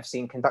men that I've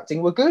seen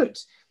conducting were good,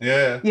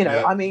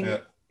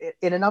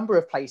 in a number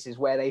of places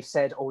where they've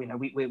said, oh,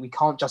 we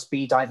can't just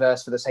be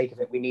diverse for the sake of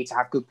it. We need to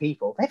have good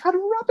people. They've had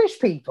rubbish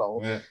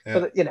people.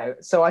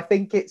 So I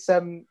think it's,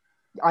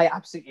 I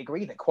absolutely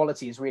agree that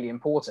quality is really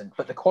important,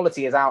 but the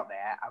quality is out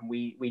there, and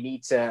we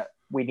need to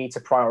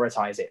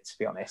prioritize it, to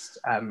be honest.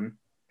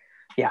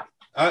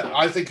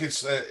 I think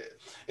it's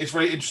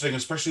very interesting,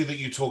 especially that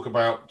you talk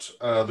about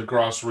the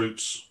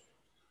grassroots.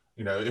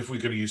 If we're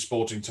going to use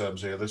sporting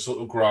terms here, the sort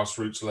of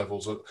grassroots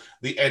levels, at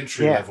the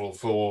entry level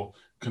for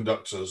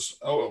conductors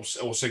or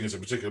singers in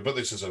particular, but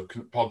this is a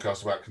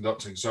podcast about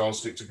conducting, so I'll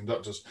stick to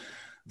conductors.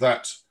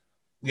 That,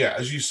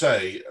 as you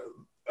say,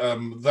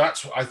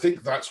 I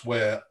think that's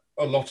where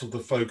a lot of the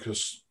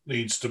focus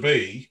needs to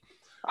be.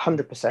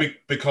 100%.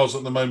 Because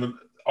at the moment,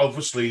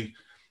 obviously,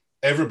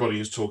 everybody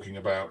is talking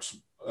about,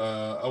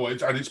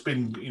 and it's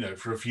been,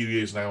 for a few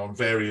years now on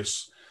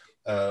various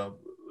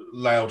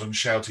loud and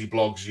shouty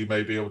blogs you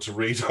may be able to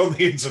read on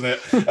the internet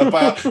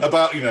about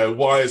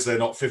why is there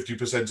not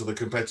 50% of the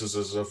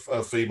competitors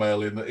are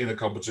female in a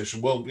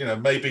competition. Well,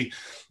 maybe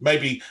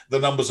the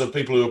numbers of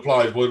people who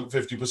applied weren't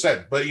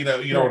 50%, but you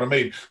know what I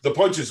mean. The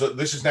point is that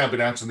this has now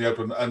been out in the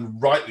open,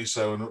 and rightly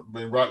so, and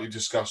been rightly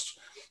discussed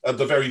at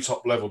the very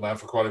top level now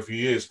for quite a few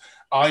years.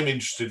 I'm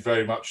interested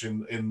very much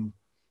in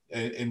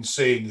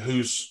seeing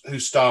who's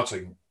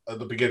starting at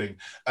the beginning,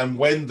 and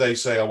when they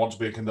say I want to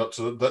be a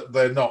conductor, that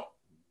they're not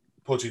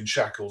put in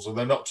shackles, and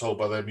they're not told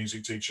by their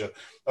music teacher,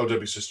 oh, don't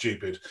be so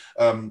stupid,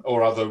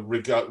 or other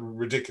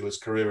ridiculous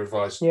career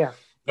advice.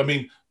 I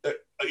mean,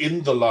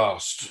 in the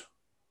last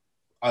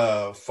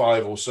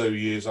 5 or so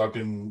years I've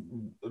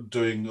been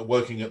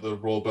working at the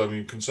Royal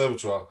Birmingham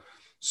Conservatoire,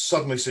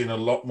 suddenly seen a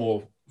lot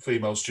more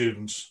female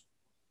students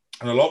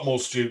and a lot more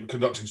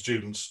conducting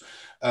students,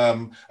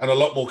 and a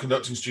lot more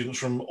conducting students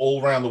from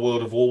all around the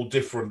world of all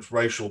different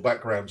racial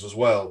backgrounds as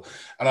well.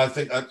 And I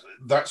think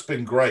that's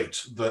been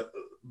great, that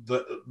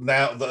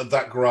now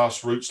that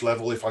grassroots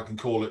level, if I can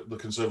call it the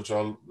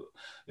conservatoire,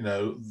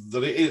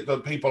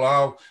 that people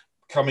are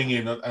coming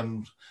in,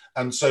 and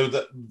so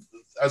that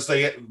as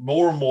they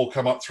more and more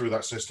come up through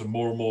that system,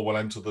 more and more will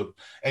enter the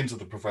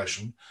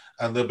profession,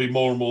 and there'll be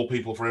more and more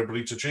people for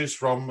everybody to choose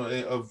from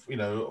of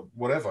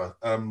whatever.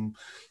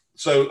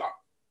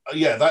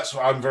 That's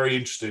what I'm very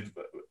interested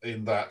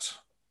in that.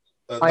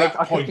 I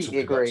completely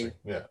agree.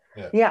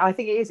 Yeah, I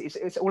think it is.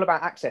 It's all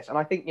about access. And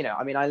I think,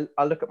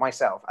 I look at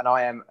myself, and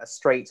I am a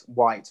straight,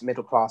 white,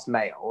 middle-class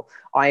male.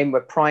 I am a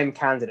prime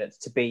candidate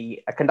to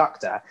be a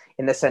conductor,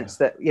 in the sense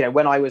that,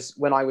 when I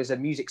was a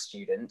music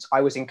student,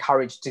 I was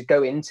encouraged to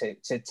go into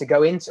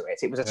it.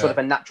 It was a sort of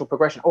a natural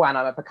progression. Oh, and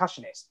I'm a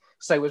percussionist.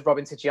 So was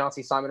Robin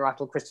Ticciati, Simon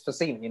Rattle, Christopher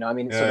Seaman.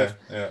 It's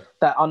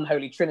that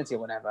unholy trinity or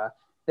whatever.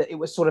 That it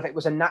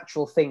was a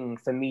natural thing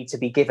for me to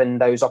be given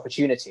those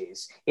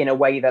opportunities in a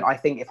way that I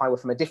think if I were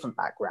from a different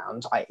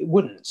background, it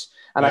wouldn't.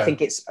 And I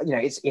think it's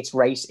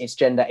race, it's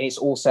gender, and it's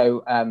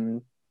also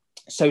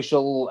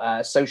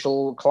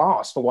social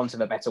class, for want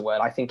of a better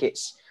word. I think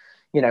it's,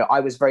 I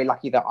was very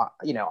lucky that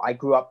I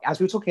grew up, as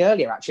we were talking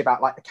earlier, actually,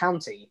 about like the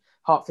county.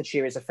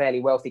 Hertfordshire is a fairly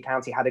wealthy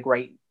county, had a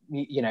great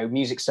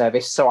music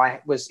service, so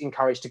I was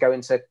encouraged to go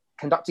into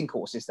conducting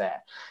courses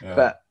there.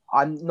 But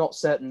I'm not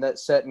certain that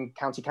certain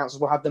county councils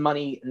will have the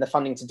money and the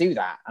funding to do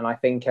that. And I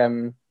think,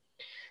 I'm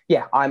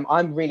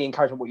really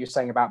encouraged by what you're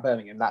saying about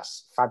Birmingham.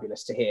 That's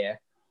fabulous to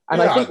hear.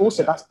 And I think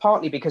also that's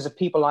partly because of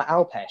people like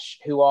Alpesh,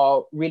 who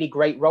are really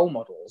great role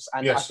models.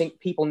 And I think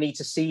people need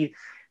to see,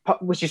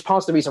 which is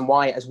part of the reason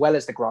why, as well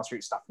as the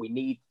grassroots stuff, we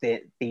need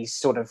these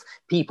sort of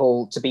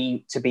people to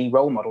be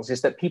role models, is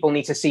that people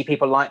need to see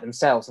people like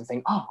themselves and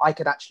think, oh, I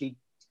could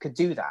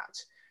do that.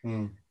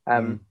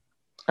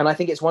 And I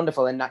think it's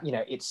wonderful, and that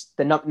it's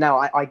now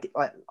I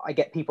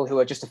get people who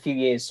are just a few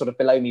years sort of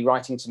below me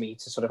writing to me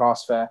to sort of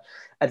ask for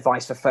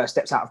advice for first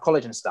steps out of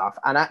college and stuff.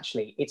 And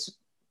actually, it's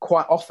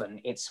quite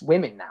often it's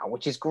women now,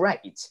 which is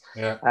great.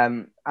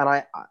 And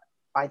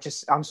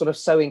I'm sort of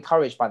so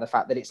encouraged by the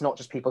fact that it's not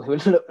just people who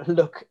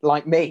look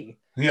like me.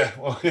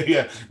 Well,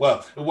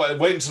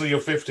 wait until you're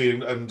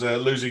 50 and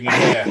losing your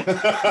hair.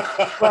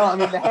 Well,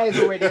 the hair's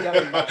already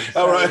going.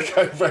 All right,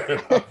 okay, fair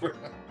enough.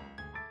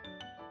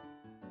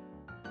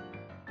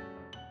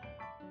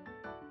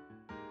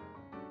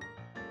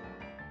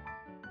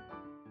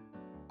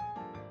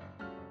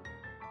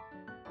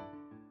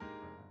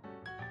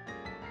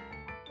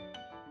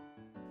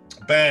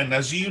 Ben,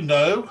 as you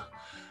know,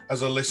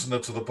 as a listener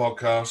to the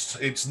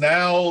podcast, it's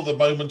now the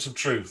moment of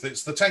truth.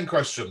 It's the 10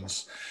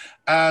 questions.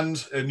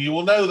 And you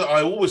will know that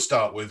I always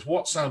start with,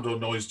 what sound or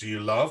noise do you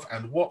love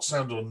and what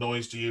sound or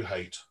noise do you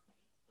hate?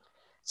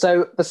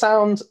 So the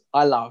sound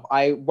I love,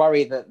 I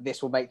worry that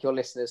this will make your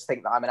listeners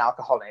think that I'm an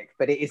alcoholic,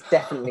 but it is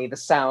definitely the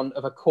sound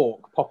of a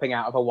cork popping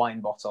out of a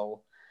wine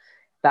bottle.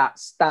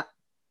 It's that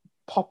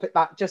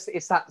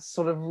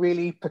sort of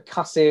really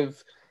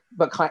percussive,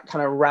 but kind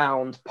of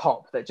round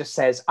pop that just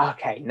says,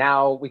 okay,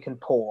 now we can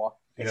pour.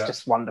 It's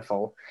just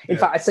wonderful. In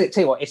fact, I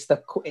tell you what, it's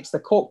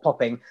the cork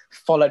popping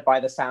followed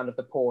by the sound of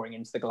the pouring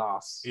into the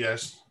glass.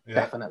 Yes,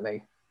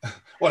 definitely.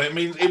 Well, it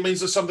means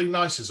that something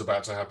nice is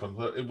about to happen.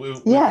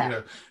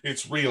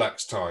 It's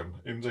relax time,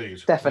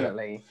 indeed.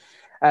 Definitely.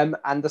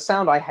 And the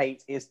sound I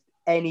hate is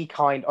any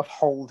kind of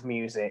hold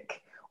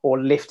music or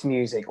lift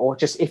music, or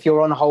just if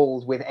you're on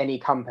hold with any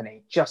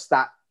company, just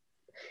that.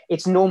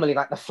 It's normally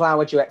like the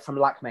flower duet from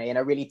Lakme in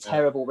a really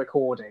terrible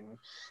recording.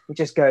 It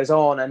just goes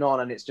on,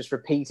 and it's just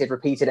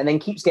repeated, and then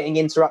keeps getting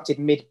interrupted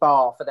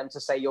mid-bar for them to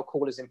say your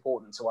call is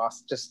important to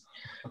us. Just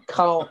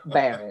can't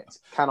bear it.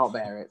 Cannot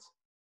bear it.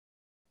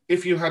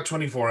 If you had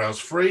 24 hours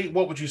free,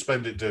 what would you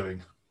spend it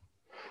doing?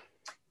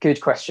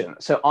 Good question.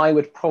 So I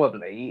would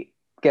probably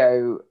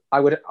go, I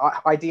would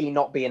ideally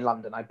not be in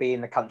London. I'd be in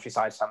the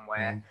countryside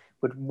somewhere,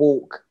 would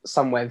walk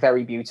somewhere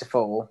very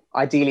beautiful,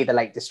 ideally the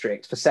Lake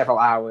District, for several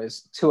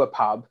hours to a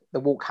pub. The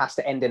walk has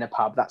to end in a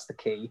pub. That's the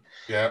key.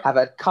 Yeah. Have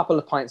a couple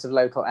of pints of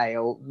local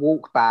ale,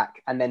 walk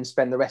back, and then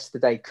spend the rest of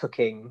the day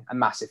cooking a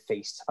massive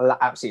feast. I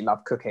absolutely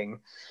love cooking.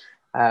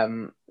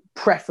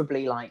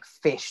 Preferably like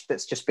fish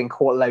that's just been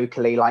caught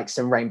locally, like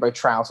some rainbow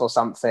trout or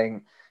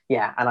something.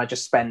 Yeah, and I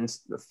just spend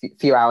a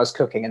few hours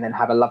cooking and then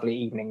have a lovely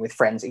evening with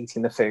friends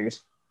eating the food.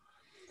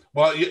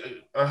 Well,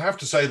 I have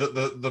to say that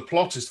the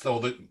plot is, or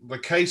the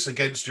case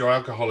against your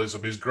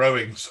alcoholism is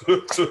growing.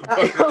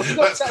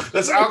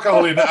 That's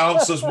alcohol in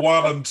answers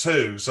 1 and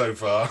 2 so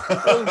far.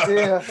 Oh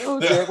dear.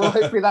 Well,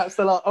 hopefully that's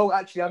the lot. Oh,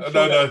 actually, I'm sure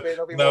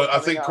there'll be more I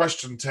think up.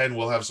 question 10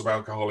 will have some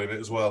alcohol in it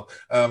as well.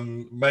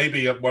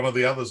 Maybe one of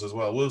the others as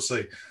well. We'll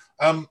see.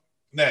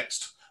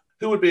 Next,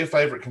 who would be a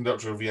favourite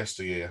conductor of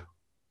yesteryear?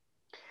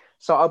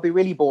 So I'll be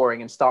really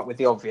boring and start with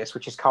the obvious,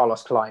 which is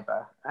Carlos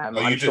Kleiber.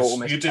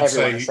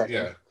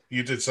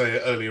 You did say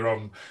it earlier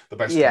on, the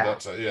best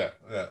conductor.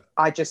 Yeah.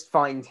 I just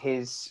find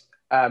his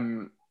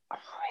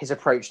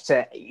approach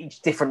to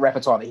each different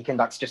repertoire that he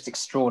conducts just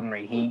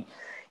extraordinary.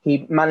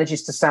 He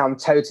manages to sound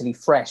totally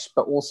fresh,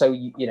 but also,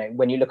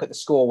 when you look at the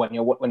score, when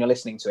you're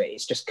listening to it,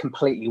 it's just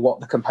completely what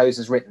the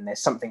composer's written.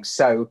 There's something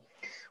so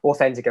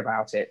authentic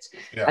about it.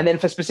 Yeah. And then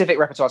for specific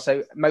repertoire,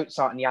 so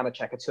Mozart and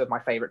Janacek are two of my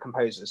favorite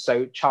composers.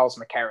 So Charles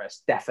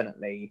Mackerras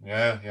definitely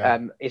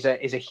is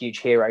a huge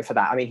hero for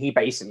that. I mean, he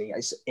basically,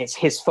 it's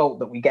his fault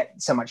that we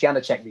get so much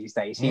Janacek these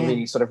days. He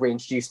really sort of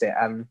reintroduced it.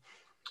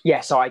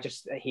 So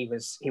he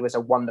was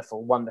a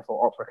wonderful, wonderful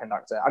opera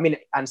conductor. I mean,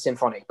 and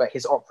symphonic, but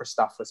his opera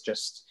stuff was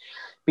just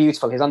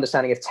beautiful. His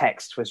understanding of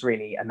text was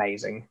really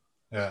amazing.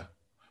 Yeah,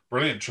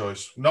 brilliant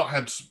choice. Not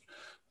had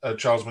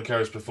Charles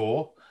Mackerras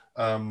before.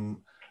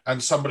 And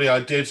somebody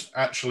I did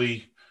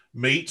actually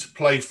meet,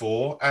 play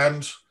for,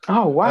 and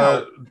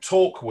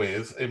talk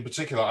with. In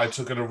particular, I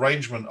took an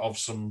arrangement of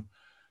some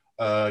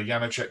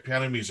Janacek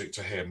piano music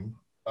to him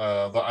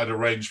that I'd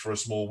arranged for a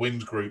small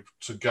wind group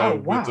to go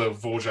with the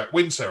Dvorak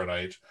Wind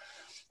Serenade.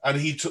 And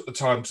he took the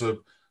time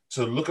to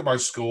look at my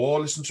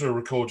score, listen to a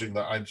recording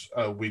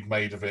that we'd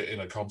made of it in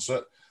a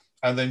concert,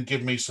 and then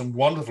give me some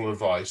wonderful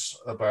advice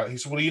about. He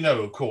said,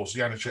 "Well, of course,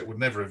 Janacek would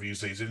never have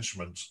used these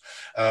instruments."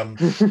 And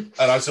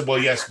I said, "Well,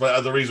 yes,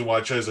 but the reason why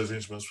I chose those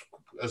instruments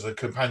as a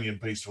companion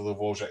piece for the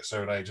Dvorak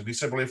Serenade." And he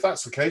said, "Well, if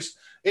that's the case,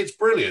 it's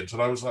brilliant."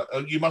 And I was like,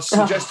 "You must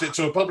suggest it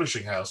to a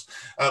publishing house,"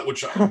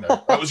 which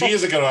that was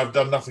years ago. I've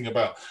done nothing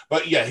about.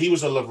 But yeah, he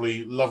was a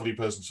lovely, lovely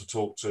person to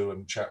talk to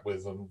and chat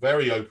with, and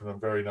very open and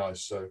very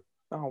nice. So,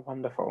 oh,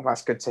 wonderful!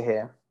 That's good to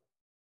hear.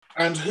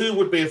 And who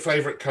would be a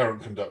favourite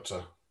current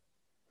conductor?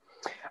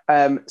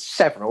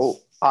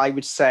 Several, I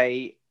would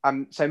say.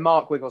 So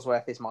Mark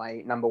Wigglesworth is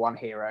my number one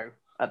hero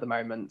at the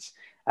moment.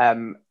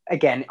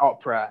 Again,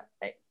 opera.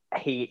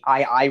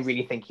 I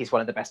really think he's one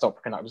of the best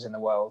opera conductors in the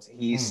world.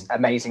 He's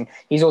amazing.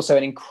 He's also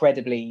an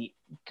incredibly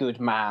good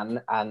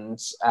man, and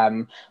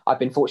I've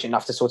been fortunate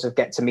enough to sort of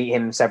get to meet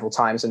him several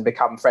times and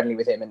become friendly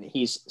with him, and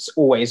he's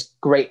always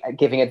great at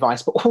giving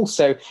advice, but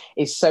also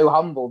is so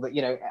humble that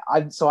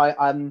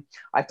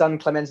I've done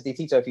Clemenza di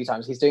Tito a few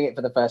times. He's doing it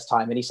for the first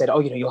time, and he said,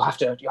 you'll have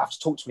to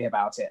talk to me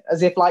about it,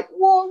 as if like,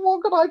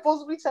 what could I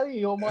possibly tell you?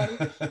 You're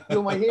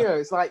my hero.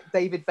 It's like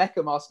David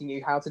Beckham asking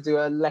you how to do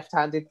a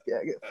left-handed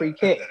free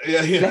kick,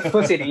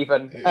 left-footed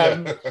even.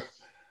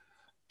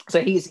 So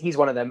he's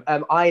one of them.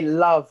 I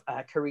love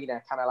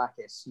Karina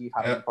Kanellakis, who you've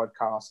had on the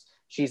podcast.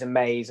 She's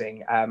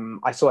amazing.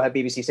 I saw her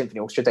BBC Symphony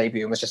Orchestra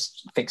debut and was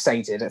just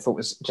fixated. I thought it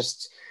was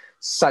just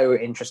so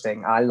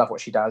interesting. I love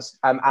what she does.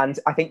 And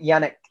I think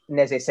Yannick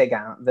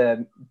Nézet-Séguin,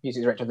 the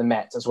music director of the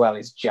Met as well,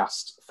 is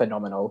just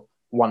phenomenal.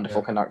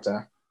 Wonderful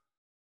conductor.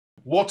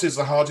 What is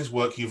the hardest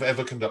work you've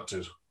ever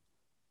conducted?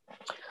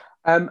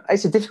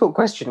 It's a difficult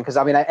question because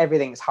I mean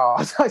everything's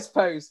hard, I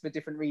suppose, for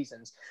different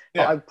reasons.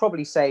 But Yeah, I'd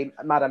probably say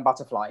Madame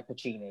Butterfly,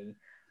 Puccini,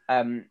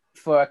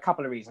 for a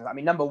couple of reasons. I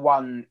mean, number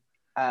one,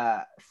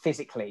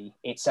 physically,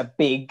 it's a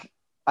big.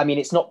 I mean,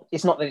 it's not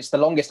that it's the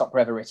longest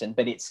opera ever written,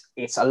 but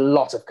it's a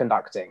lot of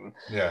conducting,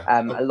 yeah.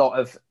 a lot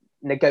of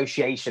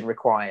negotiation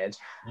required,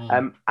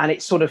 Mm. and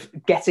it's sort of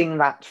getting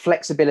that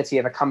flexibility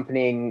of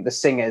accompanying the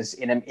singers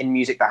in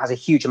music that has a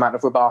huge amount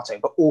of rubato,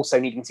 but also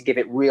needing to give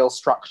it real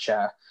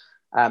structure.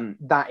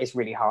 That is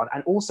really hard,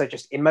 and also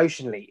just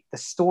emotionally, the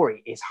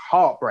story is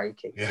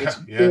heartbreaking. Yeah, It's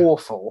yeah,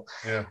 awful,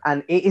 yeah.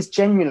 and it is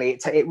genuinely.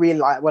 It really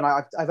like when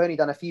I've only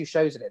done a few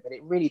shows of it, but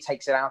it really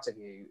takes it out of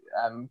you.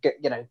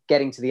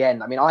 Getting to the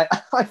end. I mean, I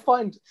I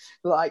find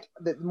like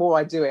the more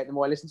I do it, the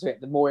more I listen to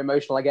it, the more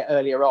emotional I get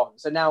earlier on.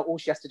 So now all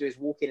she has to do is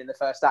walk in the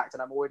first act,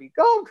 and I'm already,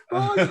 oh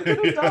God, you're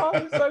gonna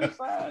die. So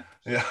sad.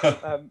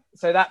 Yeah.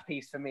 So that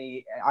piece for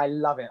me, I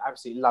love it,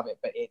 absolutely love it,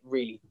 but it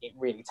really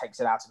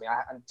takes it out of me.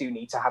 I do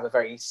need to have a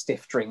very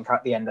stiff drink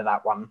at the end of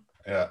that one.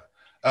 Yeah.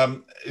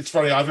 It's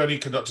funny, I've only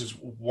conducted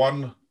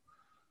one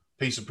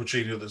piece of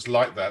Puccini that's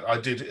like that. I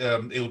did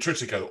Il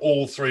Trittico,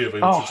 all three of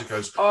Il Oh,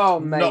 Trittico's. oh,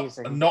 Not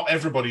amazing. not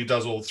everybody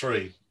does all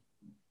three,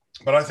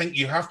 but I think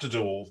you have to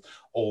do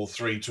all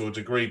three to a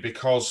degree,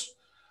 because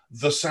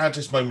the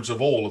saddest moment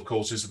of all, of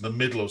course, is in the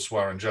middle of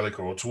Suor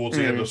Angelica, or towards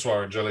the end of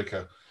Suor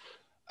Angelica,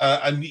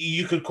 and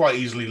you could quite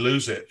easily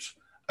lose it.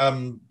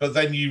 But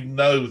then you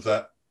know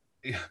that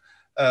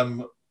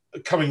um,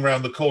 coming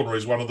round the corner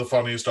is one of the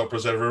funniest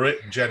operas ever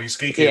written, Jenny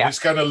Skiki, and Yeah, it's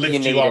going to you lift you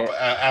need up it.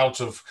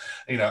 out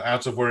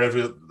of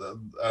wherever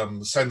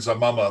Senza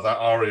Mama, that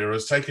aria,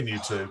 has taken you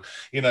to.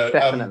 You know,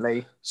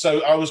 Definitely.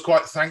 so I was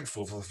quite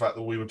thankful for the fact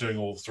that we were doing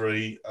all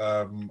three,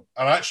 and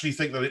I actually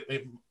think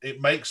that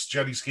it makes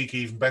Jenny Skiki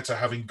even better,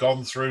 having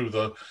gone through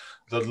the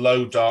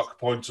low dark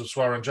points of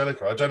Suor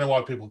Angelica. I don't know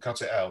why people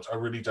cut it out. I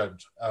really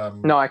don't.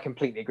 No, I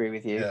completely agree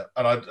with you. Yeah,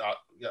 and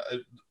yeah,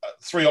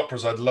 three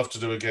operas I'd love to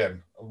do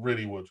again. I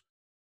really would.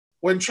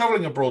 When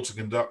travelling abroad to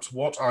conduct,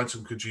 what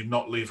item could you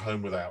not leave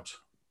home without?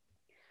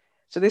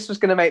 So this was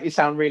going to make me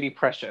sound really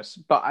precious,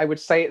 but I would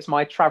say it's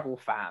my travel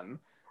fan,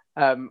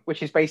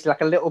 which is basically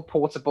like a little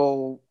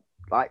portable,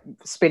 like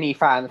spinny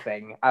fan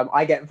thing.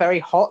 I get very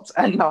hot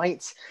at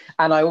night,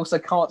 and I also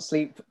can't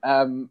sleep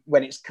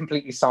when it's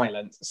completely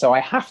silent. So I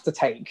have to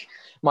take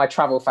my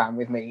travel fan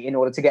with me in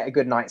order to get a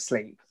good night's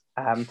sleep.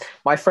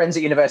 My friends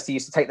at university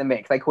used to take the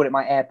mick. They called it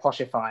my air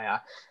poshifier.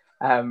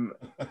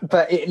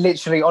 But it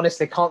literally,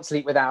 honestly, can't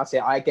sleep without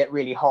it. I get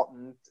really hot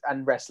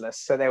and restless.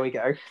 So there we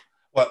go.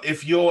 Well,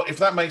 if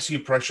that makes you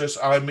precious,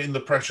 I'm in the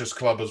precious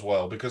club as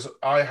well, because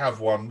I have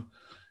one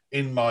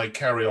in my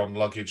carry-on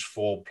luggage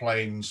for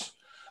planes.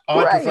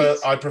 Great.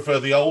 I prefer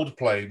the old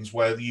planes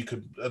where you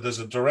could there's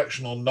a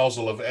directional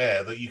nozzle of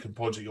air that you can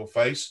point at your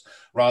face,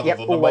 rather Yep,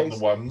 than the modern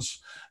always. ones.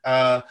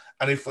 And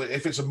if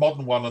it's a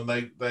modern one and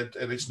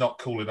and it's not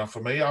cool enough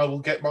for me, I will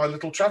get my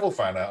little travel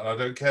fan out, and I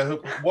don't care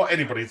what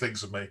anybody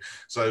thinks of me.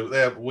 So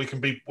there, we can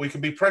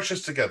be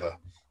precious together.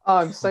 Oh,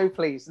 I'm so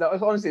pleased. No,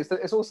 honestly,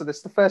 it's also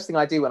this the first thing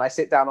I do when I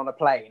sit down on a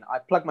plane. I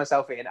plug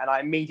myself in and I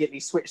immediately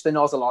switch the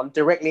nozzle on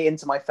directly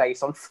into my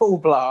face on full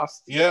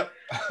blast. Yeah,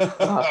 Oh,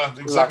 love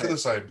exactly the it.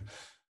 same.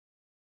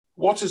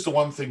 What is the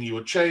one thing you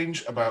would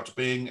change about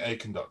being a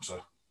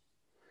conductor?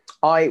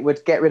 I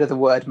would get rid of the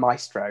word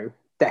maestro,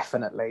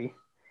 definitely,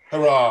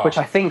 which Hurrah!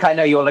 I think I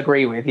know you'll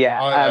agree with.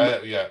 Yeah.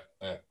 Yeah,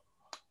 yeah,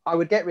 I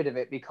would get rid of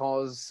it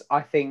because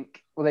I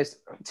think, well, there's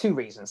two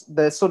reasons.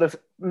 The sort of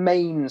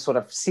main sort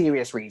of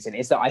serious reason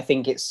is that I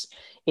think it's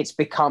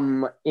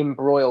become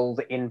embroiled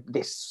in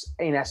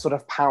a sort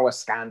of power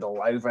scandal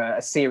over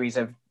a series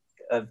of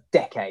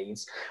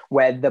decades,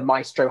 where the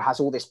maestro has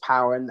all this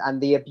power,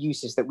 and the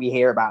abuses that we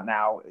hear about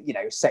now,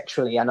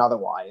 sexually and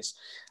otherwise,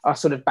 are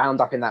sort of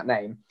bound up in that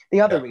name. The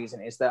other yeah.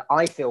 reason is that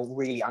I feel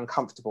really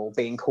uncomfortable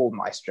being called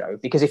maestro,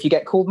 because if you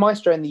get called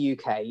maestro in the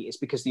UK, it's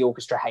because the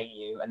orchestra hate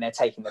you and they're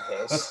taking the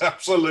piss.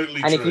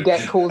 Absolutely And if you true.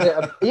 get called it,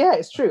 yeah,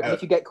 it's true. And Yeah,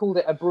 if you get called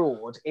it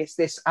abroad, it's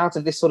this out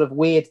of this sort of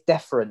weird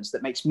deference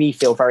that makes me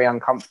feel very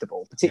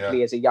uncomfortable, yeah.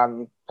 particularly as a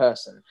young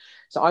person.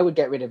 So I would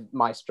get rid of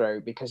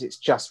maestro because it's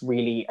just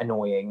really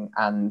annoying,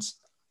 and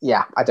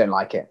yeah, I don't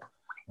like it.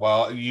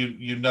 Well,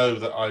 you know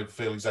that I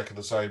feel exactly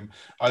the same.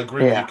 I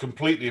agree with you Yeah,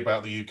 completely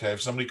about the UK.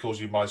 If somebody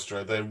calls you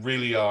maestro, they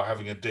really are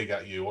having a dig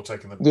at you or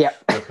taking yeah.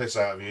 the piss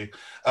out of you.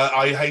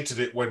 I hated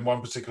it when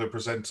one particular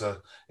presenter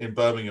in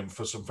Birmingham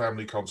for some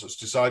family concerts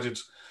decided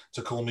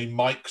to call me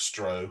Mike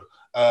Stro.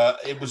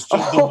 It was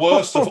just the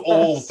worst of Oh,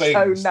 all that's so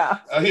things.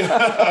 naff.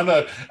 Yeah, I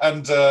know,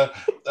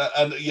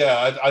 and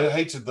yeah, I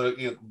hated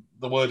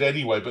the word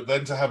anyway. But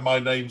then to have my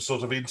name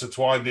sort of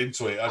intertwined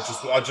into it,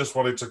 I just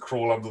wanted to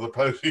crawl under the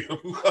podium.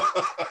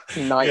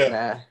 Yeah,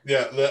 Nightmare.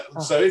 yeah. Oh,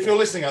 So if you're dear.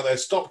 listening out there,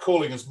 stop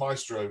calling us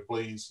Maestro,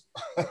 please.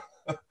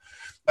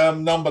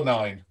 Number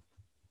 9.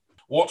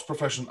 What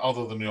profession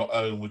other than your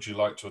own would you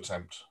like to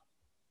attempt?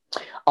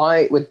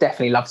 I would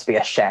definitely love to be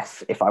a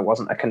chef if I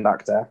wasn't a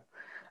conductor.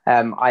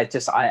 I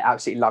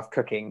absolutely love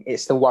cooking.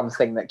 It's the one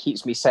thing that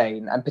keeps me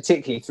sane, and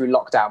particularly through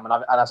lockdown,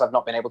 and as I've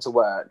not been able to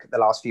work the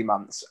last few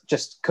months,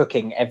 just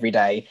cooking every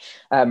day.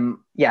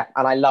 Yeah,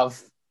 and I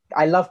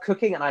love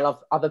cooking, and I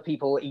love other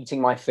people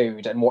eating my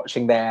food and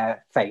watching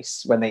their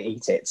face when they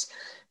eat it.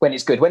 When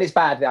it's good, when it's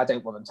bad, I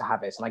don't want them to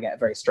have it, and I get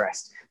very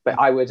stressed. But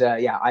I would,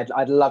 yeah,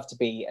 I'd love to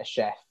be a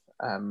chef.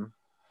 And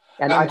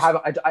I'd have,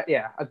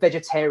 a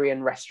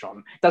vegetarian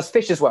restaurant. Does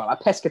fish as well, a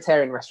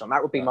pescatarian restaurant.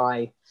 That would be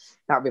my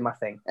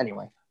thing.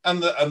 Anyway.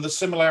 And the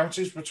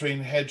similarities between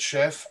head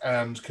chef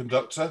and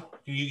conductor,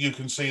 you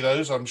can see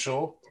those, I'm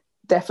sure.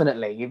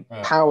 Definitely.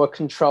 Power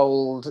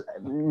controlled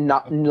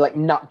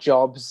nut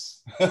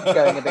jobs,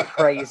 going a bit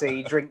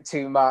crazy, drink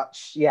too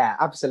much. Yeah,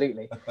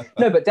 absolutely.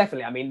 No, but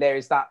definitely. I mean, there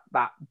is that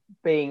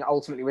being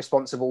ultimately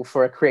responsible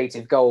for a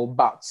creative goal,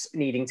 but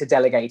needing to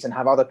delegate and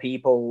have other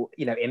people,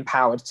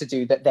 empowered to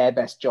do their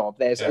best job.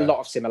 There's a lot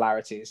of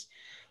similarities.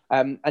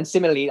 And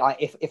similarly,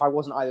 if I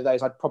wasn't either of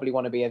those, I'd probably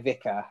want to be a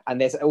vicar. And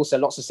there's also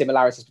lots of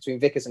similarities between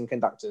vicars and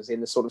conductors in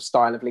the sort of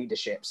style of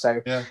leadership.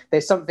 So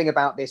there's something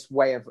about this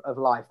way of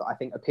life that I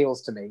think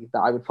appeals to me that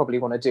I would probably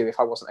want to do if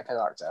I wasn't a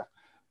conductor.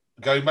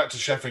 Going back to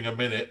chefing a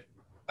minute,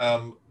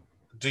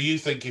 do you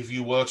think if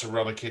you were to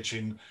run a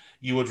kitchen,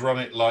 you would run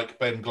it like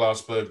Ben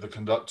Glassberg, the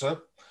conductor?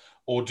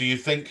 Or do you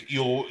think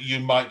you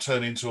might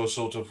turn into a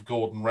sort of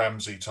Gordon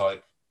Ramsay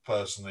type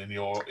person in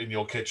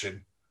your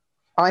kitchen?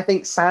 I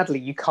think, sadly,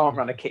 you can't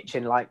run a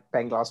kitchen like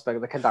Ben Glassberg,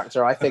 the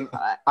conductor. I think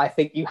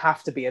you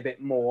have to be a bit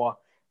more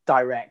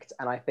direct,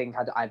 and I think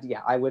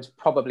I would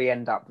probably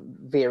end up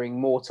veering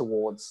more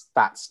towards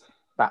that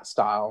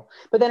style.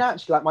 But then,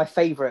 actually, like my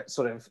favorite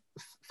sort of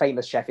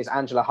famous chef is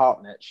Angela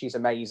Hartnett. She's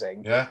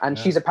amazing,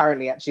 she's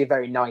apparently actually a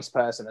very nice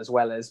person, as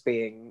well as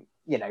being,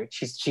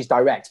 she's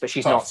direct, but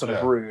she's not sort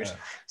of rude. Yeah.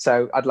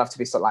 So I'd love to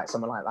be sort of like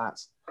someone like that.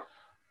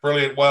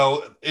 Brilliant.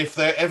 Well, if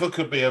there ever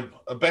could be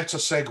a better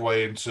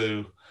segue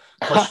into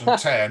question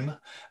 10,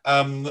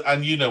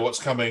 and you know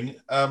what's coming.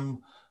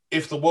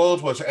 If the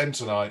world were to end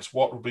tonight,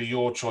 what would be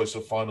your choice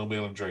of final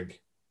meal and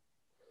drink?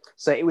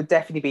 So it would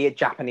definitely be a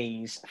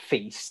Japanese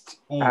feast.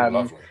 Ooh,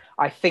 lovely.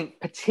 I think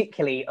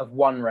particularly of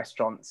one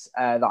restaurant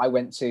that I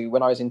went to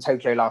when I was in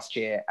Tokyo last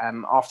year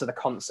after the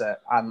concert.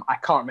 I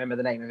can't remember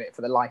the name of it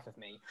for the life of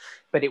me,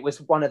 but it was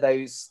one of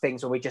those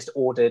things where we just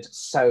ordered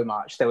so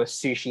much. There was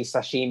sushi,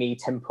 sashimi,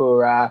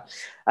 tempura,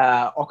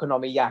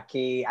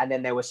 okonomiyaki, and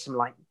then there was some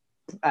like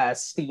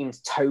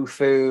steamed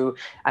tofu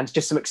and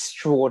just some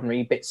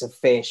extraordinary bits of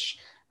fish.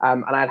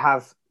 And I'd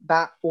have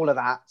all of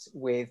that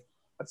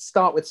I'd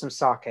start with some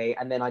sake,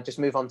 and then I'd just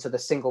move on to the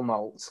single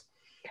malt.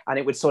 And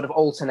it would sort of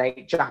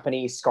alternate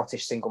Japanese,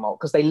 Scottish single malt,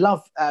 because they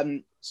love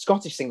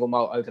Scottish single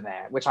malt over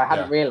there, which I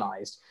hadn't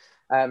realised.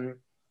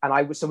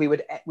 We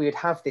would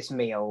have this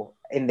meal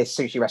in this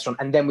sushi restaurant,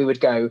 and then we would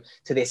go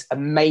to this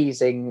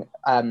amazing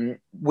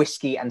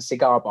whiskey and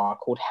cigar bar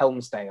called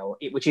Helmsdale,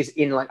 which is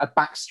in like a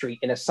back street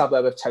in a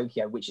suburb of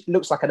Tokyo, which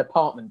looks like an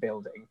apartment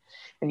building.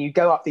 And you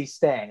go up these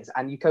stairs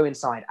and you go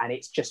inside, and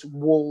it's just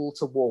wall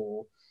to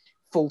wall,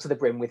 full to the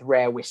brim with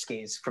rare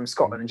whiskies from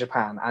Scotland and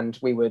Japan. And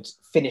we would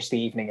finish the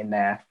evening in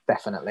there,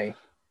 definitely.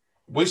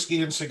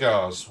 Whiskey and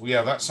cigars.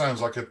 Yeah, that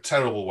sounds like a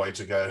terrible way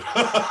to go.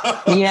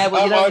 Yeah,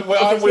 well, if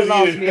it's your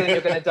last meal and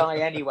you're going to die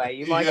anyway,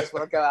 you might as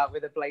well go out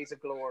with a blaze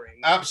of glory.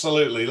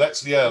 Absolutely.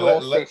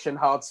 Fish and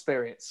hard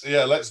spirits.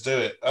 Yeah, let's do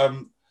it.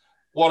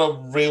 What a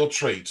real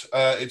treat.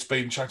 It's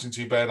been chatting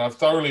to you, Ben. I've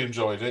thoroughly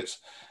enjoyed it.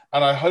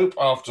 And I hope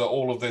after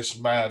all of this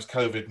mad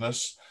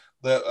COVID-ness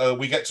that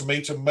we get to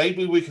meet, and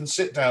maybe we can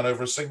sit down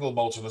over a single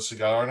malt and a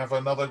cigar and have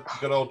another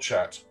good old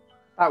chat.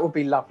 That would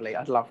be lovely.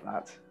 I'd love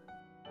that.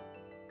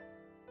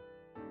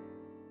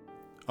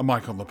 A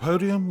Mic on the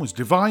Podium was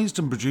devised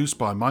and produced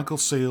by Michael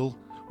Seal,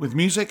 with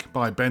music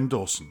by Ben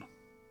Dawson.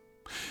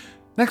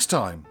 Next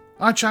time,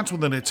 I chat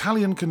with an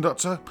Italian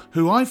conductor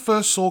who I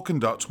first saw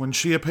conduct when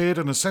she appeared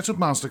in a set of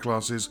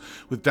masterclasses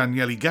with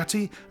Daniele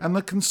Gatti and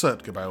the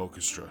Concertgebouw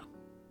Orchestra.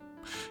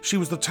 She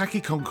was the Tachy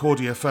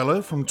Concordia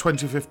Fellow from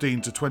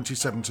 2015 to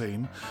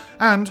 2017,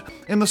 and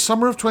in the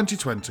summer of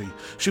 2020,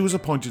 she was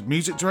appointed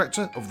Music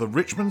Director of the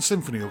Richmond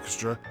Symphony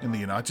Orchestra in the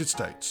United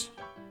States.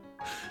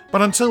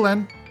 But until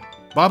then,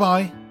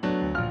 bye-bye.